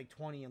why he's like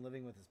 20 and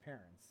living with his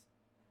parents.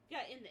 Yeah,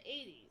 in the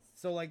 80s.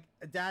 So like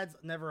a dad's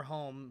never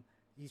home.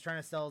 He's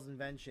trying to sell his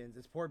inventions.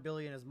 It's poor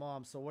Billy and his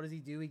mom. So what does he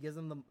do? He gives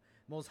them the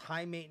most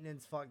high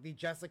maintenance the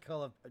Jessica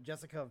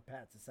of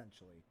pets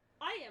essentially.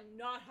 I am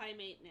not high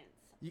maintenance.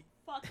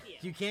 Fuck you.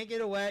 You can't get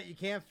it wet. You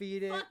can't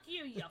feed it. Fuck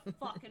you, you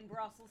fucking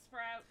Brussels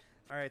sprout.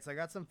 All right, so I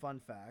got some fun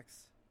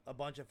facts. A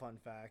bunch of fun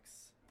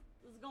facts.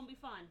 This is gonna be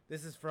fun.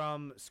 This is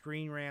from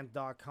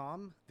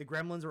ScreenRant.com. The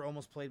Gremlins were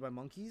almost played by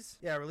monkeys.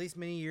 Yeah, released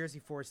many years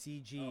before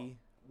CG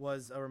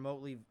was a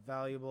remotely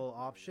valuable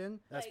option.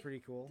 That's Like, pretty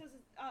cool.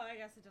 I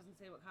guess it doesn't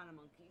say what kind of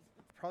monkeys.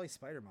 Probably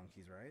spider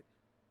monkeys, right?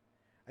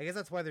 I guess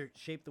that's why they're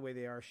shaped the way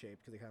they are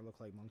shaped, because they kind of look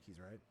like monkeys,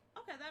 right?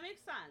 Okay, that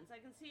makes sense. I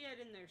can see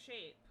it in their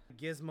shape.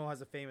 Gizmo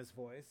has a famous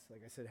voice.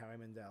 Like I said, Howie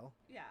Mandel.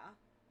 Yeah,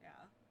 yeah.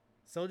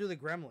 So do the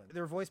Gremlins.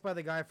 They're voiced by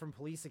the guy from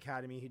Police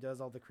Academy who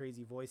does all the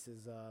crazy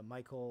voices,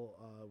 Michael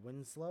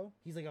Winslow.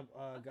 He's like a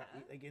guy,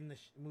 like in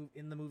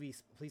the movie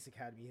Police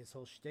Academy. His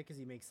whole shtick is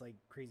he makes like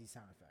crazy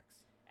sound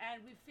effects.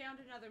 And we found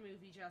another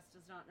movie Jess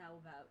does not know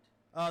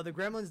about. The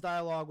Gremlins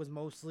dialogue was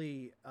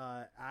mostly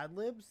ad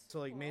libs, so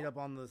like made up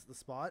on the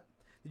spot.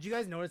 Did you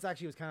guys notice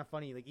actually it was kind of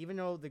funny? Like, even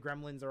though the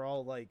gremlins are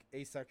all like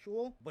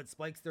asexual, but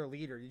Spike's their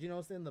leader. Did you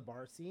notice in the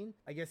bar scene?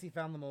 I guess he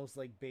found the most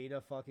like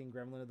beta fucking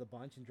gremlin of the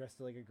bunch and dressed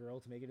it like a girl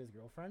to make it his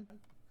girlfriend.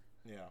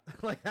 Yeah.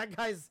 Like that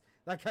guy's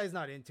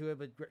not into it,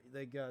 but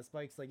like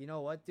Spike's like, you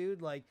know what,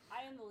 dude? Like,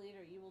 I am the leader.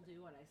 You will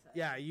do what I say.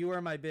 yeah, you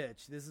are my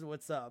bitch. This is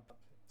what's up.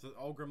 So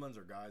all gremlins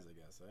are guys, I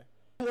guess, eh?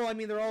 Well, I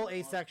mean, they're all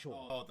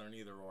asexual. Oh, they're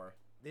neither or.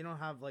 They don't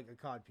have like a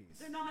cod piece.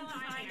 They're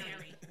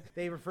non-binary.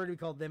 They prefer to be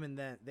called them and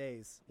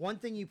theys. One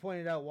thing you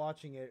pointed out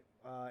watching it,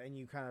 and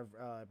you kind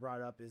of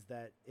brought up, is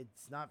that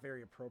it's not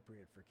very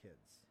appropriate for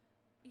kids.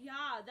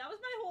 Yeah, that was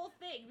my whole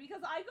thing,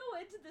 because I go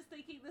into this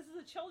thinking this is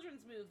a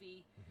children's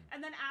movie,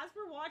 and then as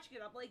we're watching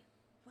it, I'm like,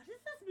 what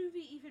is this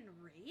movie even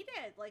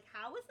rated? Like,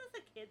 how is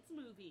this a kid's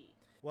movie?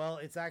 Well,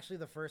 it's actually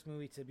the first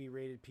movie to be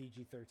rated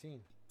PG-13.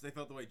 So I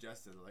felt the way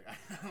Jess did. Like,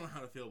 I don't know how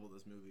to feel about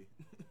this movie.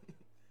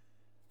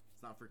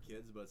 It's not for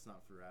kids, but it's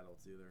not for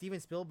adults either. Steven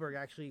Spielberg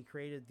actually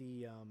created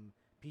the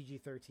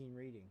PG-13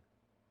 rating.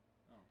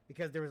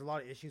 Because there was a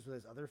lot of issues with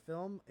his other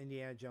film,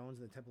 Indiana Jones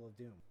and the Temple of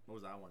Doom. What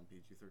was that one?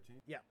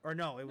 PG-13? Yeah, or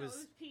no, it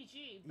was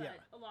PG, but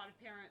a lot of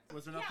parents...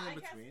 Was there nothing yeah, in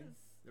between?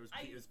 There was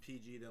it was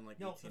PG, then like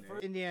no, 18A? the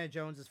first Indiana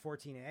Jones is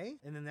 14A,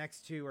 and the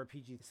next two are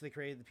PG. So they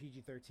created the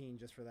PG-13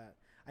 just for that.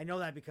 I know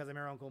that because I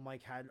remember Uncle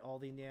Mike had all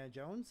the Indiana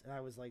Jones, and I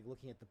was like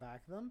looking at the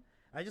back of them.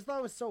 I just thought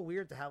it was so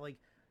weird to have like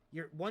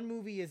your one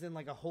movie is in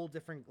like a whole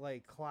different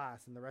like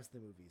class than the rest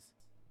of the movies.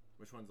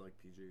 Which one's like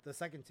PG? The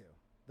second two.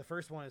 The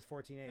first one is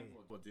 14A.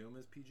 Well, Doom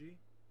is PG?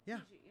 Yeah.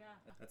 PG,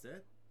 yeah. That's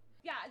it?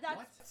 Yeah,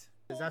 that's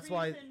the That's whole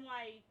why reason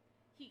why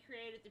he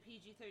created the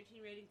PG-13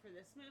 rating for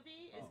this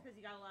movie is because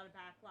he got a lot of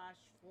backlash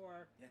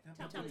for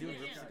Temple of Doom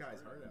rips the guy's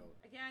heart out.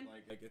 Again,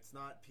 like it's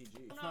not PG.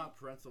 It's not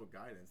parental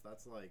guidance.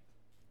 That's like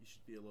you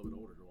should be a little bit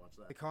older to watch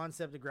that. the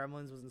concept of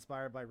Gremlins was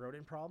inspired by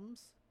rodent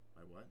problems.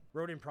 By what?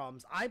 Rodent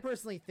problems. I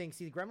personally think,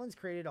 see, Gremlins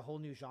created a whole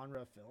new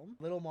genre of film.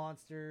 Little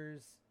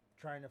monsters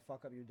trying to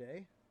fuck up your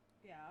day.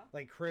 yeah.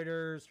 Like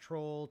Critters,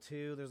 Troll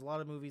 2. There's a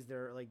lot of movies that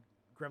are like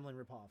Gremlin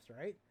ripoffs,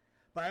 right?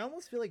 But I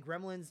almost feel like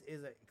Gremlins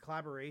is a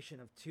collaboration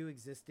of two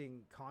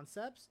existing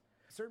concepts.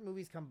 Certain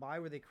movies come by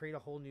where they create a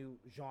whole new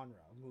genre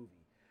of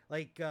movie.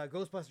 Like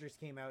Ghostbusters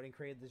came out and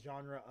created the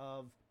genre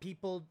of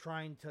people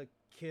trying to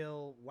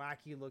kill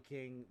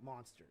wacky-looking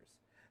monsters.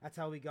 That's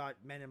how we got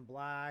Men in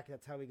Black.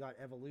 That's how we got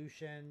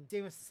Evolution.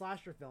 Same with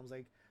slasher films.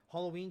 Like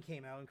Halloween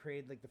came out and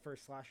created like the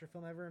first slasher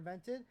film ever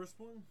invented. First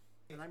one?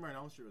 Nightmare on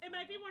Elm Street. It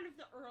might be one of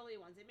the early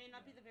ones. It may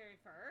not be the very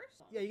first.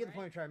 Yeah, you get the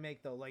point I'm trying to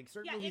make though. Like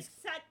certain movies. It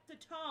set the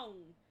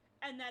tone,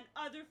 and then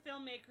other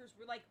filmmakers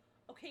were like,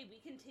 "Okay, we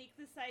can take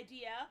this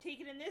idea, take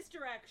it in this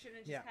direction,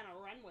 and just kind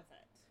of run with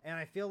it." And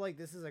I feel like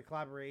this is a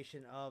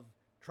collaboration of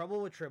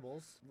Trouble with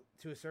Tribbles,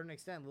 to a certain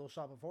extent, Little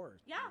Shop of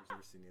Horrors. Yeah. I've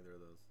never seen either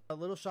of those. A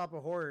Little Shop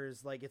of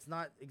Horrors, like, it's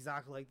not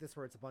exactly like this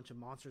where it's a bunch of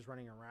monsters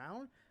running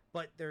around,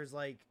 but there's,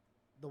 like,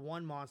 the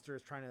one monster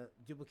is trying to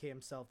duplicate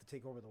himself to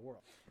take over the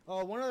world.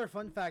 Oh, one other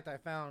fun fact I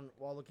found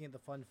while looking at the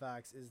fun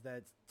facts is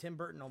that Tim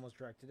Burton almost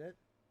directed it.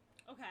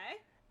 Okay.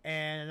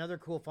 And another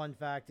cool fun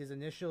fact is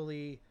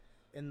initially,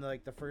 in,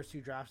 like, the first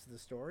two drafts of the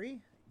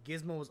story,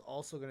 Gizmo was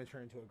also going to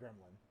turn into a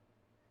gremlin.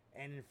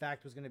 And in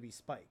fact was going to be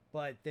Spike.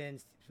 But then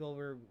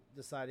Spielberg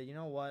decided, you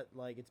know what,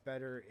 like, it's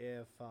better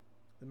if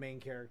the main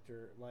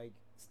character, like,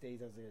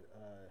 stays as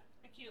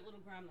a cute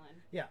little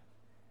gremlin. Yeah.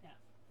 Yeah.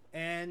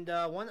 And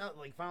one,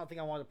 like, final thing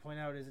I want to point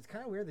out is it's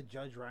kind of weird that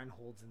Judge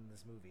Reinhold's in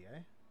this movie, eh?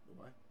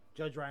 What?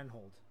 Judge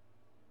Reinhold.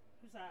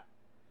 Who's that?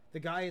 The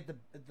guy at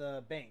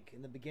the bank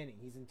in the beginning.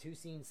 He's in two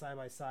scenes side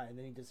by side, and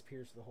then he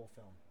disappears for the whole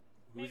film.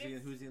 Who's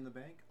he in the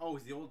bank? Oh,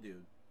 he's the old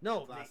dude.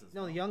 No, Glasses.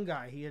 the young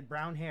guy. He had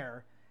brown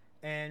hair.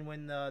 And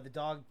when the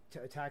dog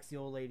attacks the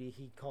old lady,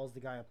 he calls the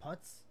guy a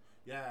putz.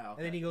 Yeah. Okay.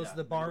 And then he goes to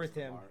the bar with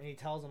him, and he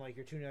tells him, like,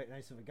 you're too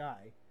nice of a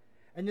guy.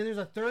 And then there's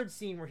a third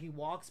scene where he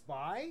walks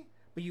by,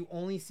 but you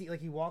only see,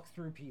 like, he walks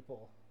through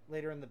people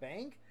later in the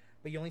bank,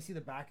 but you only see the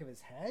back of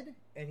his head,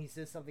 and he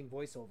says something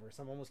voiceover.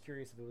 So I'm almost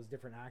curious if it was a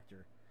different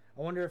actor.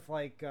 I wonder if,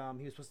 like,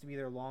 he was supposed to be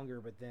there longer,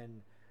 but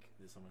then...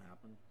 Did something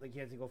happen? Like, he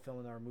had to go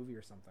film another movie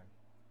or something.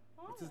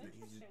 Oh, what's his name?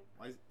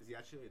 Is he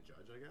actually a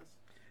judge, I guess?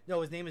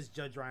 No, his name is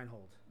Judge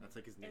Reinhold. That's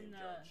like his name,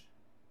 Judge.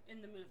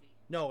 In the movie.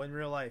 No, in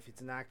real life,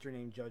 it's an actor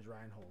named Judge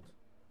Reinhold.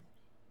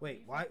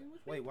 Wait, why?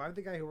 Wait, why would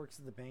the guy who works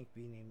at the bank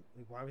be named?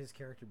 Like, why would his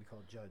character be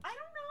called Judge? I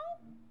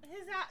don't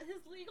know.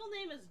 His legal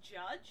name is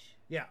Judge.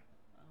 Yeah.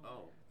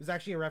 Oh. There's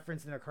actually a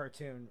reference in a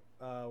cartoon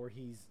where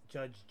he's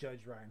Judge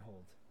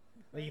Reinhold.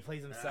 Like, he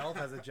plays himself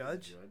as a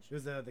judge. It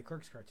was the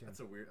Clerks cartoon.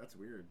 That's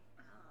weird.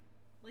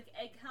 Like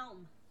Egg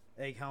Helm.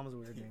 Egg Helm is a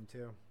weird name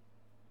too.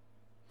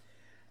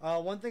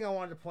 One thing I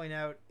wanted to point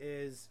out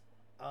is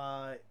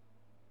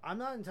I'm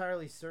not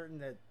entirely certain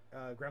that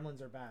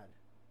gremlins are bad.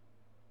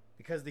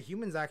 Because the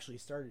humans actually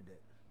started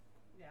it.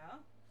 Yeah?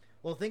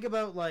 Well, think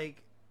about,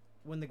 like,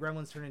 when the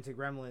gremlins turned into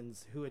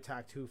gremlins, who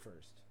attacked who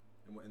first?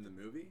 In the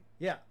movie?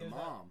 Yeah. The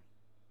mom.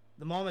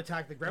 The mom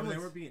attacked the gremlins. No, they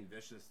were being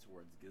vicious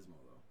towards Gizmo,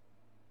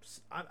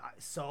 though.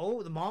 So,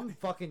 the mom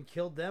fucking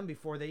killed them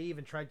before they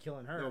even tried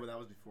killing her. No, but that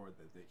was before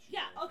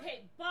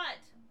okay, but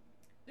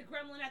the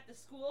gremlin at the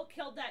school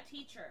killed that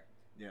teacher.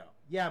 Yeah.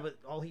 Yeah, but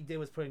all he did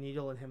was put a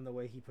needle in him the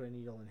way he put a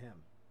needle in him.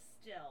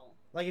 Still.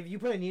 Like, if you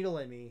put a needle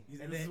in me,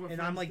 and, This is what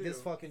and I'm friends like do.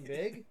 this fucking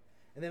big,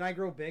 and then I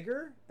grow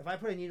bigger, if I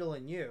put a needle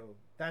in you,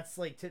 that's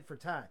like tit for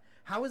tat.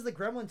 How is the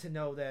gremlin to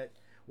know that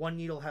one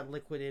needle had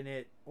liquid in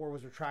it or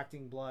was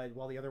retracting blood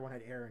while the other one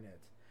had air in it?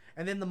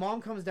 And then the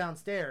mom comes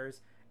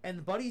downstairs, and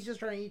the buddy's just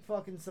trying to eat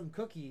fucking some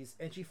cookies,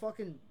 and she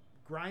fucking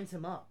grinds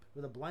him up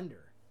with a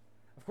blender.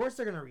 Of course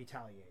they're gonna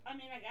retaliate. I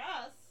mean, I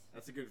guess.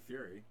 That's a good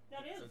theory.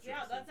 That is, That's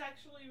yeah, interesting. that's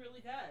actually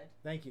really good.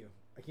 Thank you.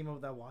 I came up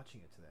with that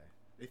watching it today.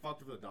 They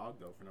fucked with the dog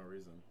though for no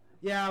reason.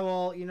 Yeah,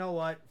 well, you know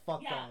what?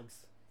 Fuck Yeah.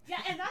 dogs.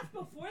 Yeah, and that's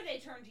before they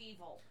turned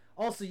evil.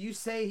 Also, you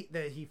say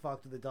that he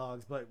fucked with the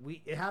dogs, but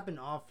it happened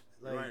off.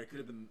 Like, Right, it could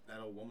have been that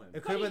old woman.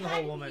 It could have been the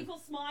whole He woman. had an evil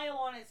smile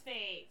on his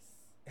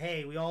face.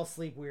 Hey, we all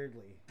sleep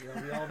weirdly. You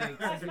know, we all make.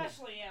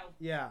 Especially you.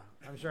 Yeah,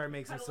 I'm sure I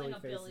make some silly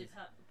Cuddling a faces. Billy's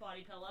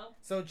body pillow.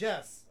 So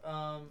Jess,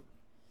 well,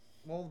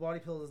 the body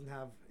pillow doesn't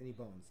have any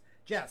bones.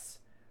 Jess,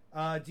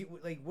 what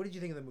did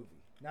you think of the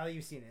movie? Now that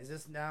you've seen it, is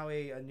this now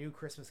a new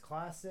Christmas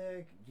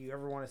classic? Do you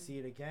ever want to see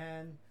it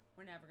again?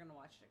 We're never gonna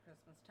watch it at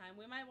Christmas time.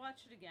 We might watch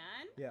it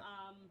again. Yeah.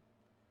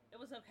 It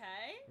was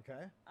okay.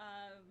 Okay.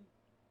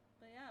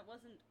 But yeah, it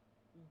wasn't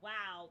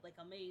wow, like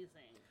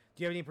amazing.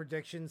 Do you have any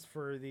predictions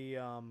for the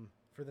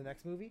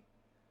next movie?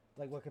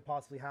 Like what could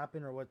possibly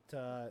happen, or what?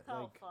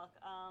 Fuck.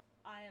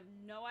 I have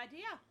no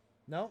idea.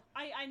 No.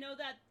 I know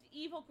that the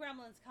evil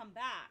gremlins come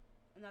back,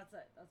 and that's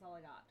it. That's all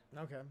I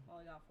got. Okay. All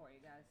I got for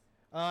you guys.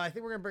 I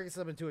think we're gonna break this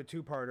up into a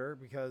two-parter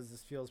because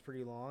this feels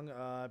pretty long.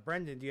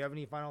 Brendan, do you have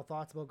any final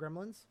thoughts about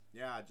Gremlins?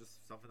 Yeah,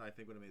 just something I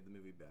think would have made the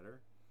movie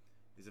better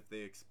is if they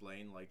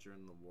explained, like,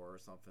 during the war or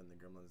something, the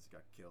gremlins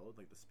got killed,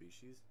 like the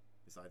species,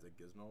 besides like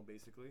Gizmo,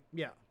 basically.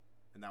 Yeah.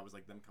 And that was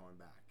like them coming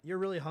back. You're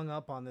really hung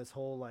up on this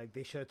whole like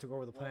they should have took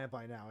over the planet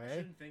by now, I eh?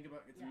 shouldn't think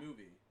about it's a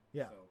movie.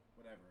 Yeah. So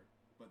whatever.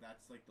 But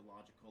that's like the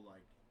logical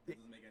like it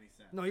doesn't make any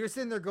sense. No, you're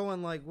sitting there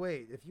going like,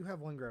 wait, if you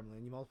have one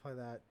gremlin, you multiply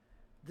that.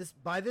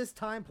 By this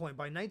time point,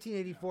 by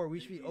 1984,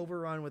 we should be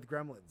overrun with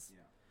gremlins.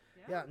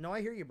 Yeah, no,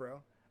 I hear you,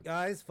 bro.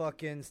 Guys,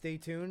 fucking stay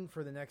tuned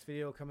for the next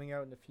video coming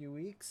out in a few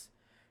weeks.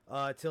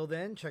 Till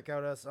then, check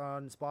out us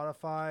on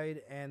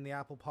Spotify and the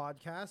Apple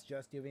Podcast.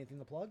 Jess, do you have anything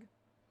to plug?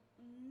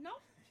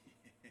 Nope.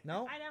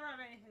 No? I never have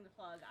anything to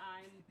plug.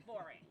 I'm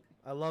boring.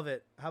 I love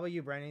it. How about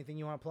you, Brian? Anything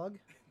you want to plug?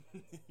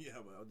 Yeah,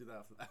 but I'll do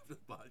that after the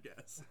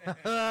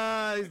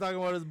podcast. He's talking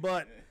about his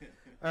butt.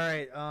 All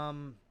right,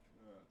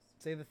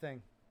 say the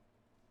thing.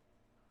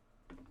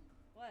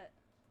 What?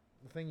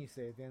 The thing you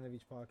say at the end of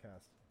each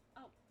podcast.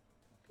 Oh,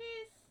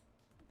 peace.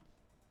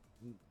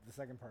 The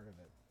second part of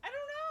it. I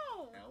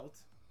don't know. Out.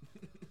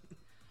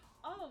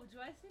 Oh, do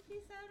I say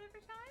peace out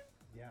every time?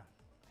 Yeah.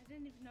 I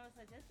didn't even notice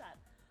I did that.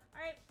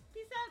 All right,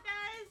 peace out,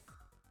 guys.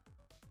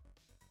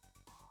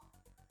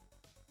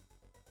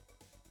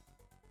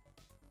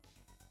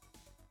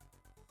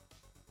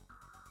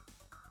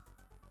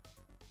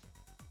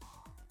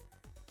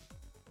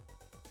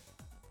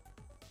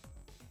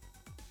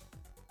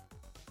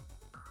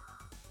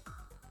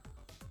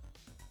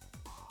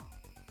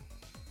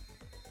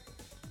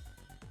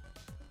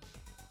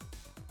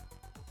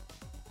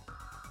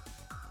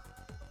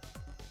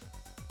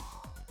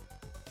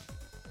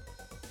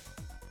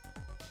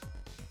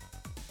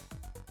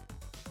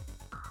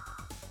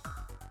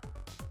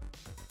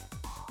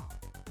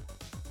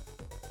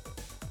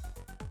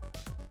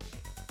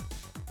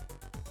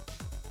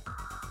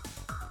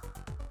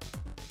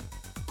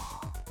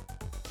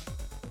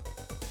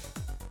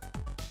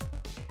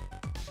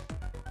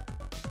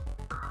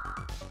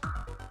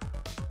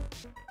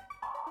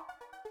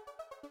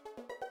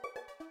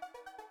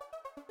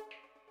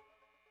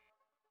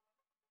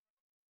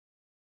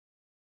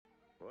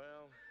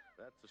 Well,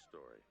 that's the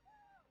story.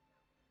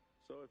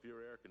 So if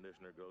your air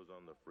conditioner goes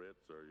on the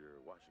fritz, or your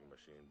washing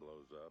machine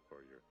blows up,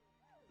 or your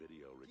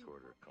video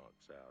recorder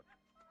conks out,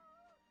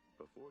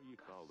 before you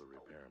call the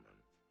repairman,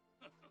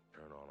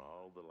 turn on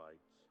all the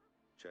lights,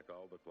 check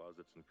all the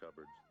closets and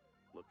cupboards,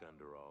 look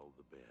under all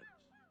the beds,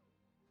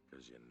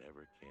 because you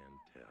never can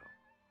tell.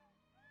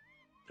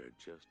 There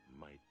just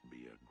might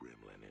be a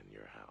gremlin in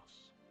your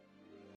house.